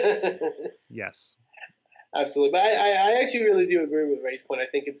 Yes, absolutely. But I actually really do agree with Ray's point. I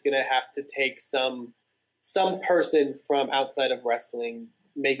think it's going to have to take some person from outside of wrestling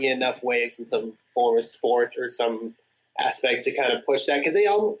making enough waves in some form of sport or some aspect to kind of push that, because they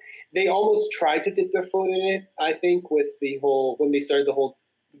almost tried to dip their foot in it, I think, with the whole, when they started the whole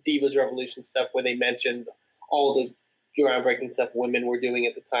Divas Revolution stuff, where they mentioned all the groundbreaking stuff women were doing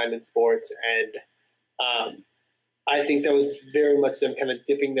at the time in sports, and I think that was very much them kind of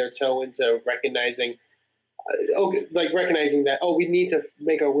dipping their toe into recognizing that, we need to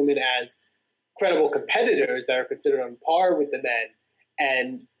make our women as credible competitors that are considered on par with the men.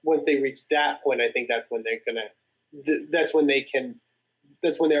 And once they reach that point, I think that's when they're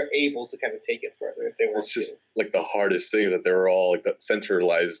able to kind of take it further if they want to. It's just like the hardest thing is that they're all like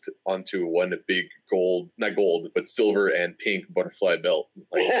centralized onto one big not gold, but silver and pink butterfly belt.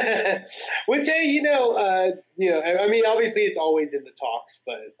 Like, which, hey, I mean, obviously it's always in the talks,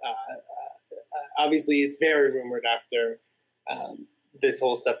 but obviously it's very rumored after this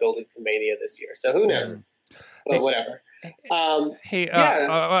whole stuff building to Mania this year. So who knows? But whatever.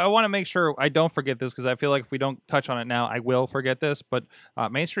 I want to make sure I don't forget this, because I feel like if we don't touch on it now, I will forget this. But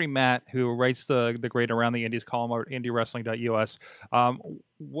Mainstream Matt, who writes the great Around the Indies column over at indywrestling.us,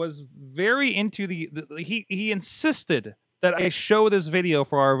 was very into he insisted that I show this video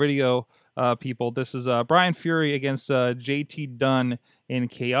for our video people. This is Brian Fury against JT Dunn in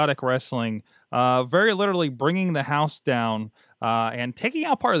Chaotic Wrestling, very literally bringing the house down. And taking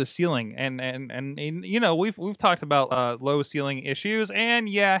out part of the ceiling, and you know, we've talked about low ceiling issues, and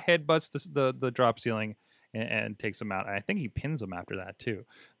headbutts the drop ceiling and takes them out. And I think he pins them after that too.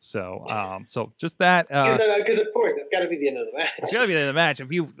 So just that because of course it's got to be the end of the match. It's got to be the end of the match.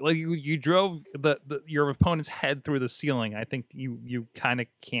 If you drove your opponent's head through the ceiling, I think you kind of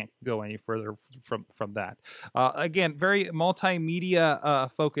can't go any further from that. Again, very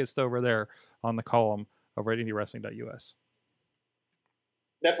multimedia focused over there on the column over at indywrestling.us.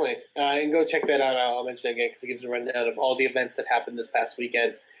 Definitely. And go check that out. I'll mention it again because it gives a rundown of all the events that happened this past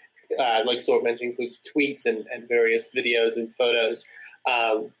weekend. Like Sorg mentioned, includes tweets and various videos and photos.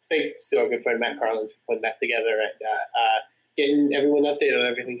 Thanks to our good friend Matt Carlin for putting that together and getting everyone updated on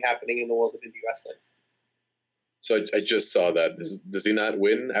everything happening in the world of indie wrestling. So I just saw that. Does he not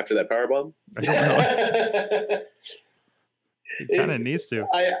win after that powerbomb? I don't know. He kind of needs to.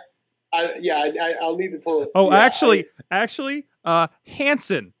 I'll need to pull it. Oh, actually,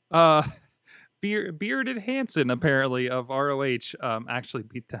 Hansen, Bearded Hansen, apparently of ROH, actually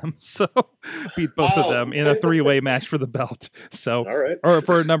beat them. So beat both of them in a 3-way match for the belt. So, all right, or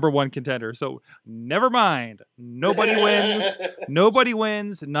for a number one contender. So never mind. Nobody wins. Nobody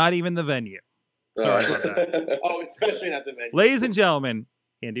wins. Not even the venue. Sorry about that. Oh, especially not the venue. Ladies and gentlemen,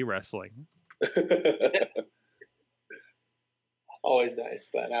 indie wrestling. Always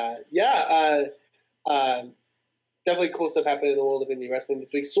nice, but definitely cool stuff happening in the world of indie wrestling this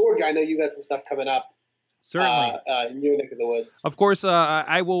week. Sorg, I know you got some stuff coming up. Certainly. In your neck of the woods. Of course,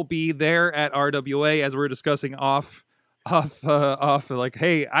 I will be there at RWA, as we were discussing off off like,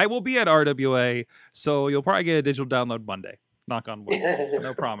 hey, I will be at RWA, so you'll probably get a digital download Monday. Knock on wood.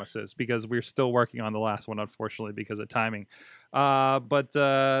 No promises, because we're still working on the last one, unfortunately, because of timing. But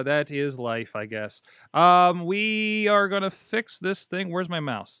that is life, I guess. We are gonna fix this thing. Where's my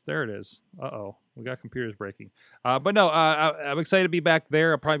mouse? There it is. Uh-oh. We got computers breaking. But no, I'm excited to be back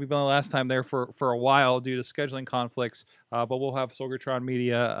there. I'll probably be the last time there for a while due to scheduling conflicts. But we'll have Sorgatron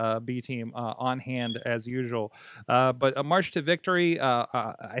Media B team on hand as usual. But a March to Victory,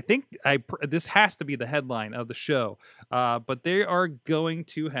 I think this has to be the headline of the show. But they are going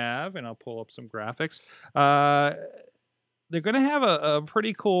to have, and I'll pull up some graphics. They're going to have a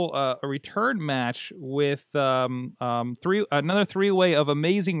pretty cool a return match with another three-way of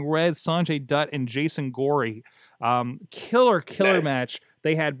Amazing Red, Sanjay Dutt, and Jason Gorey. Killer nice. Match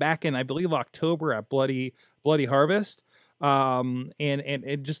they had back in, I believe, October at Bloody Harvest. And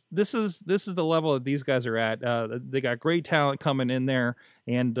it just this is the level that these guys are at. They got great talent coming in there,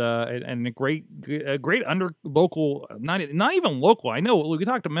 and a great under local, not even local. I know we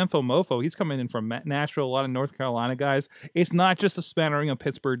talked to Memphis Mofo. He's coming in from Nashville. A lot of North Carolina guys. It's not just a smattering of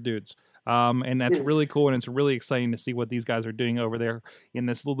Pittsburgh dudes. And that's really cool, and it's really exciting to see what these guys are doing over there in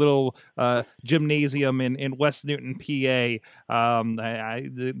this little gymnasium in West Newton, PA.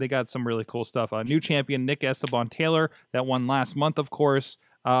 They got some really cool stuff. New champion Nick Esteban Taylor that won last month, of course.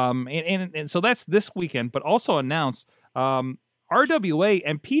 And so that's this weekend, but also announced RWA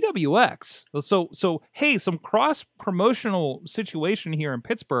and PWX. So hey, some cross promotional situation here in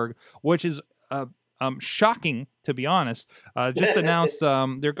Pittsburgh, which is shocking, to be honest. Just announced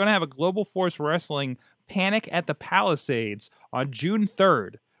they're going to have a Global Force Wrestling Panic at the Palisades on June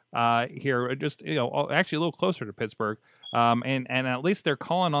 3rd here, just actually a little closer to Pittsburgh. And at least they're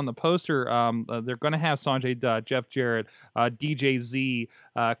calling on the poster. They're going to have Sanjay Dutt, Jeff Jarrett, DJ Z,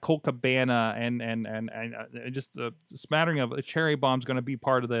 Colt Cabana, and just a smattering of Cherry Bomb's going to be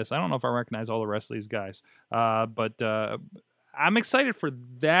part of this. I don't know if I recognize all the rest of these guys, but I'm excited for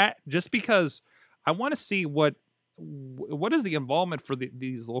that just because I want to see what is the involvement for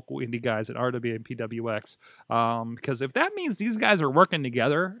these local indie guys at RWA and PWX. Because if that means these guys are working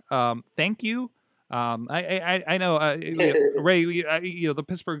together, thank you. I know, Ray, the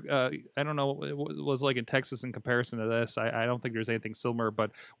Pittsburgh, I don't know what it was like in Texas in comparison to this. I don't think there's anything similar,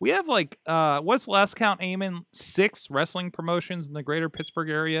 but we have what's the last count, Eamon? 6 wrestling promotions in the greater Pittsburgh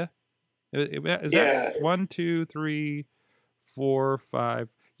area. Is that 1, 2, 3, 4, 5?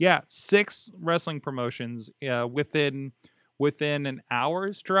 Yeah, 6 wrestling promotions within an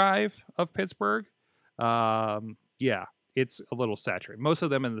hour's drive of Pittsburgh. Yeah, it's a little saturated. Most of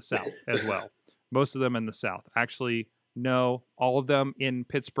them in the South as well. Most of them in the South. Actually, no, all of them in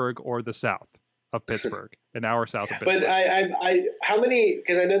Pittsburgh or the South of Pittsburgh, an hour south of Pittsburgh. But how many?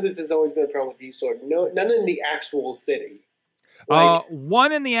 Because I know this has always been a problem with you, Sorg. No, none in the actual city.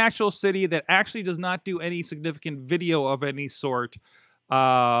 One in the actual city that actually does not do any significant video of any sort.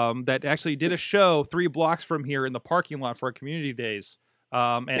 That actually did a show 3 blocks from here in the parking lot for our community days.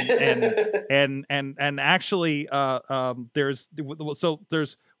 And actually,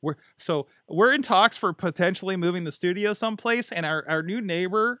 we're in talks for potentially moving the studio someplace, and our new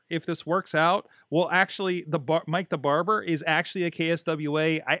neighbor, if this works out, will actually Mike the Barber is actually a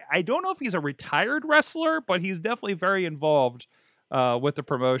KSWA. I don't know if he's a retired wrestler, but he's definitely very involved with the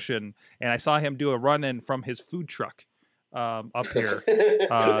promotion, and I saw him do a run-in from his food truck up here.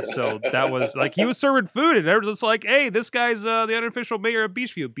 So that was like, he was serving food and everyone's like, hey, this guy's the unofficial mayor of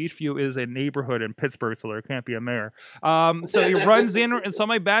Beachview. Beachview is a neighborhood in Pittsburgh, so there can't be a mayor. So he runs in and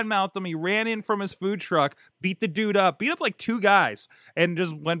somebody badmouthed him. He ran in from his food truck, beat up like 2 guys, and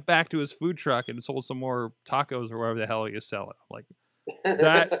just went back to his food truck and sold some more tacos or whatever the hell he is selling. I'm like,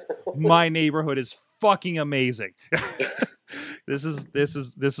 my neighborhood is fucking amazing. This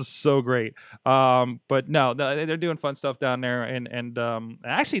is so great. But no, they're doing fun stuff down there, and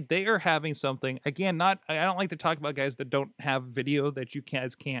actually they are having something again. I don't like to talk about guys that don't have video that you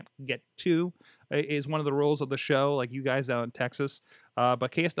guys can't get to. Is one of the rules of the show, like you guys down in Texas.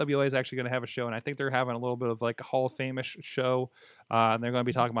 But KSWA is actually going to have a show, and I think they're having a little bit of like a Hall of Fame-ish show. And they're going to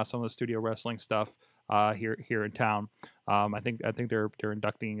be talking about some of the studio wrestling stuff here in town. I think they're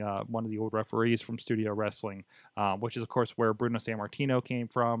inducting one of the old referees from Studio Wrestling, which is of course where Bruno Sammartino came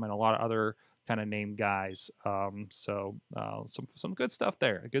from, and a lot of other kind of named guys. So some good stuff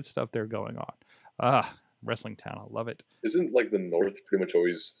there. Good stuff there going on. Wrestling town, I love it. Isn't like the North pretty much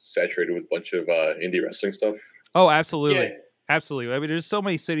always saturated with a bunch of indie wrestling stuff? Oh, absolutely, yeah. Absolutely. I mean, there's so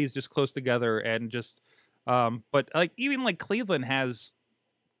many cities just close together, and just but like even like Cleveland has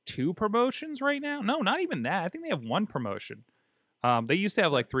 2 promotions right now. No, not even that. I think they have 1 promotion. They used to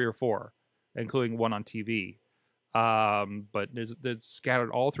have like 3 or 4, including one on TV. But there's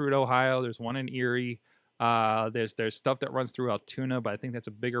scattered all through Ohio. There's one in Erie. There's stuff that runs through Altoona, but I think that's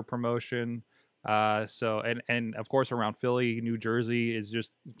a bigger promotion. So of course around Philly, New Jersey is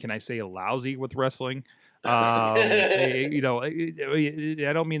just, can I say, lousy with wrestling. I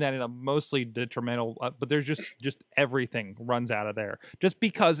don't mean that in a mostly detrimental, but there's just everything runs out of there just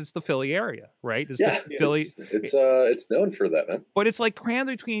because it's the Philly area, right? Philly. It's known for that, man. But it's like crammed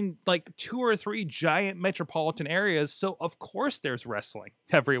between like 2 or 3 giant metropolitan areas, so of course there's wrestling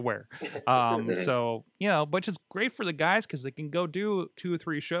everywhere. So which is great for the guys because they can go do 2 or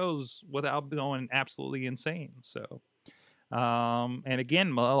 3 shows without going absolutely insane. So. And again,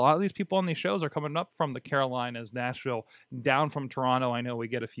 a lot of these people on these shows are coming up from the Carolinas, Nashville, down from Toronto. I know we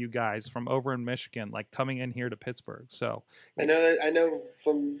get a few guys from over in Michigan, like coming in here to Pittsburgh. So I know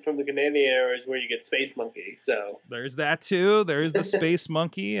from the Canadian areas where you get Space Monkey. So there's that too. There is the Space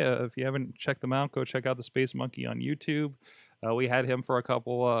Monkey. If you haven't checked them out, go check out the Space Monkey on YouTube. We had him for a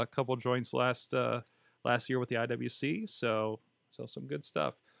couple joints last year with the IWC. So some good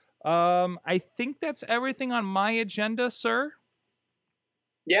stuff. I think that's everything on my agenda, sir.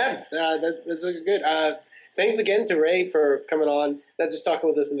 Yeah, that's good. Thanks again to Ray for coming on, not just talking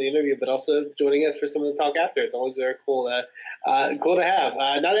with us in the interview, but also joining us for some of the talk after. It's always very cool to have.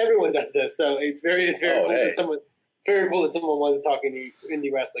 Not everyone does this, so it's very cool that someone wanted to talk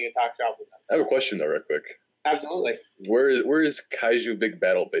indie wrestling and talk shop with us. I have a question though, real quick. Absolutely. Where is Kaiju Big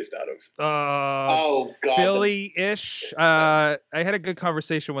Battle based out of? God, Philly-ish. I had a good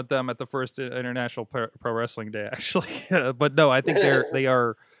conversation with them at the first International Pro Wrestling Day, actually. But no, I think they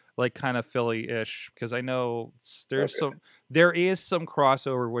are like kind of Philly-ish because I know there is some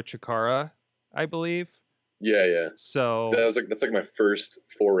crossover with Chikara, I believe. Yeah. So that's like my first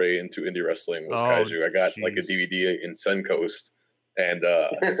foray into indie wrestling was Kaiju. I got like a DVD in Suncoast, and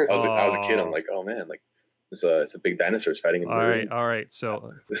I was a kid. I'm like, oh man, like. It's a big dinosaurs fighting in the ring. All right.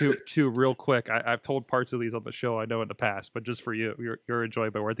 So, two real quick. I've told parts of these on the show. I know in the past, but just for you, you're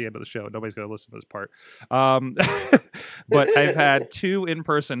enjoying. But we're at the end of the show. Nobody's going to listen to this part. But I've had 2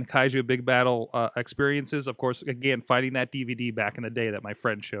 in-person Kaiju Big Battle experiences. Of course, again, fighting that DVD back in the day that my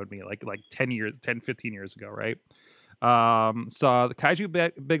friend showed me, like 10, 15 years ago, right? Saw the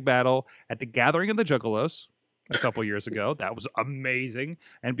Kaiju Big Battle at the Gathering of the Juggalos a couple years ago. That was amazing.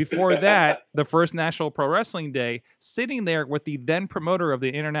 And before that, the first National Pro Wrestling Day, sitting there with the then promoter of the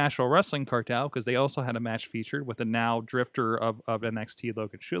International Wrestling Cartel, because they also had a match featured with the now drifter of NXT,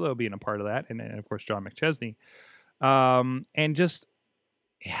 Logan Shulo, being a part of that, and of course John McChesney. And just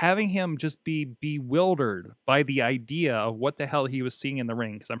having him just be bewildered by the idea of what the hell he was seeing in the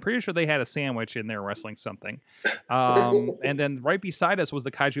ring, because I'm pretty sure they had a sandwich in there wrestling something. And then right beside us was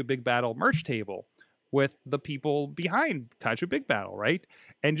the Kaiju Big Battle merch table with the people behind Kaiju Big Battle, right?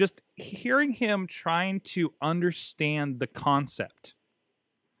 And just hearing him trying to understand the concept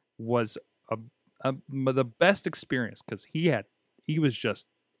was the best experience, because he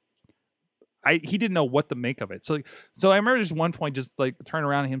didn't know what to make of it. So I remember just one point just like turning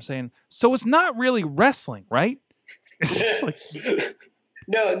around and him saying, "So it's not really wrestling, right?" It's just like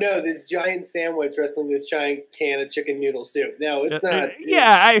No, this giant sandwich wrestling this giant can of chicken noodle soup. No, it's not.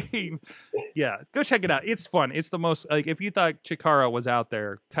 Go check it out. It's fun. It's the most, like, if you thought Chikara was out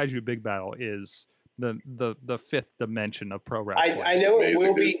there, Kaiju Big Battle is the 5th dimension of pro wrestling. I know it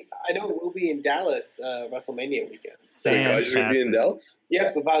will be. I know it will be in Dallas WrestleMania weekend. So Kaiju will be in Dallas.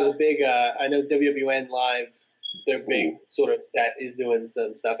 Yep, about the big. I know WWN Live. Their big sort of set is doing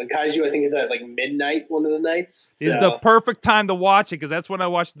some stuff, and Kaiju I think is at like midnight one of the nights. Is the perfect time to watch it, because that's when I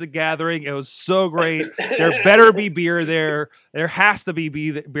watched The Gathering. It was so great. There better be beer there. There has to be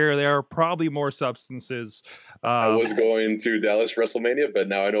beer there. Probably more substances. I was going to Dallas WrestleMania, but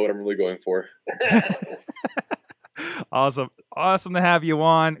now I know what I'm really going for. Awesome to have you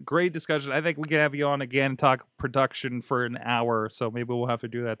on. Great discussion. I think we can have you on again and talk production for an hour, so maybe we'll have to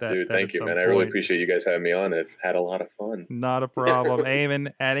do that. Dude, thank you, man. I really appreciate you guys having me on. I've had a lot of fun. Not a problem.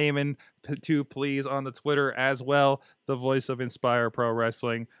 Eamon at Eamon to please on the Twitter as well, the voice of Inspire Pro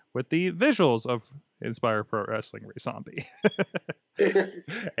Wrestling with the visuals of Inspire Pro Wrestling Zombie.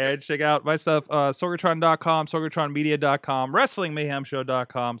 And check out my stuff, Sorgatron.com, SorgatronMedia.com,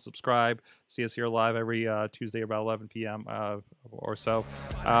 WrestlingMayhemShow.com. Subscribe. See us here live every Tuesday about 11 p.m. Or so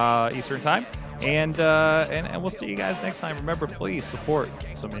Eastern Time. And we'll see you guys next time. Remember, please support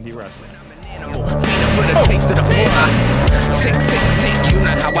some indie wrestling. Sick, you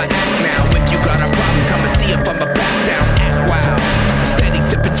know how I act now. If you got a problem, come and see if I'm a back down. Act wild, steady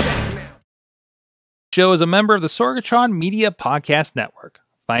sipping Jack now. Show is a member of the Sorgatron Media Podcast Network.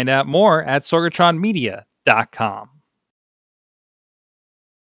 Find out more at sorgatronmedia.com.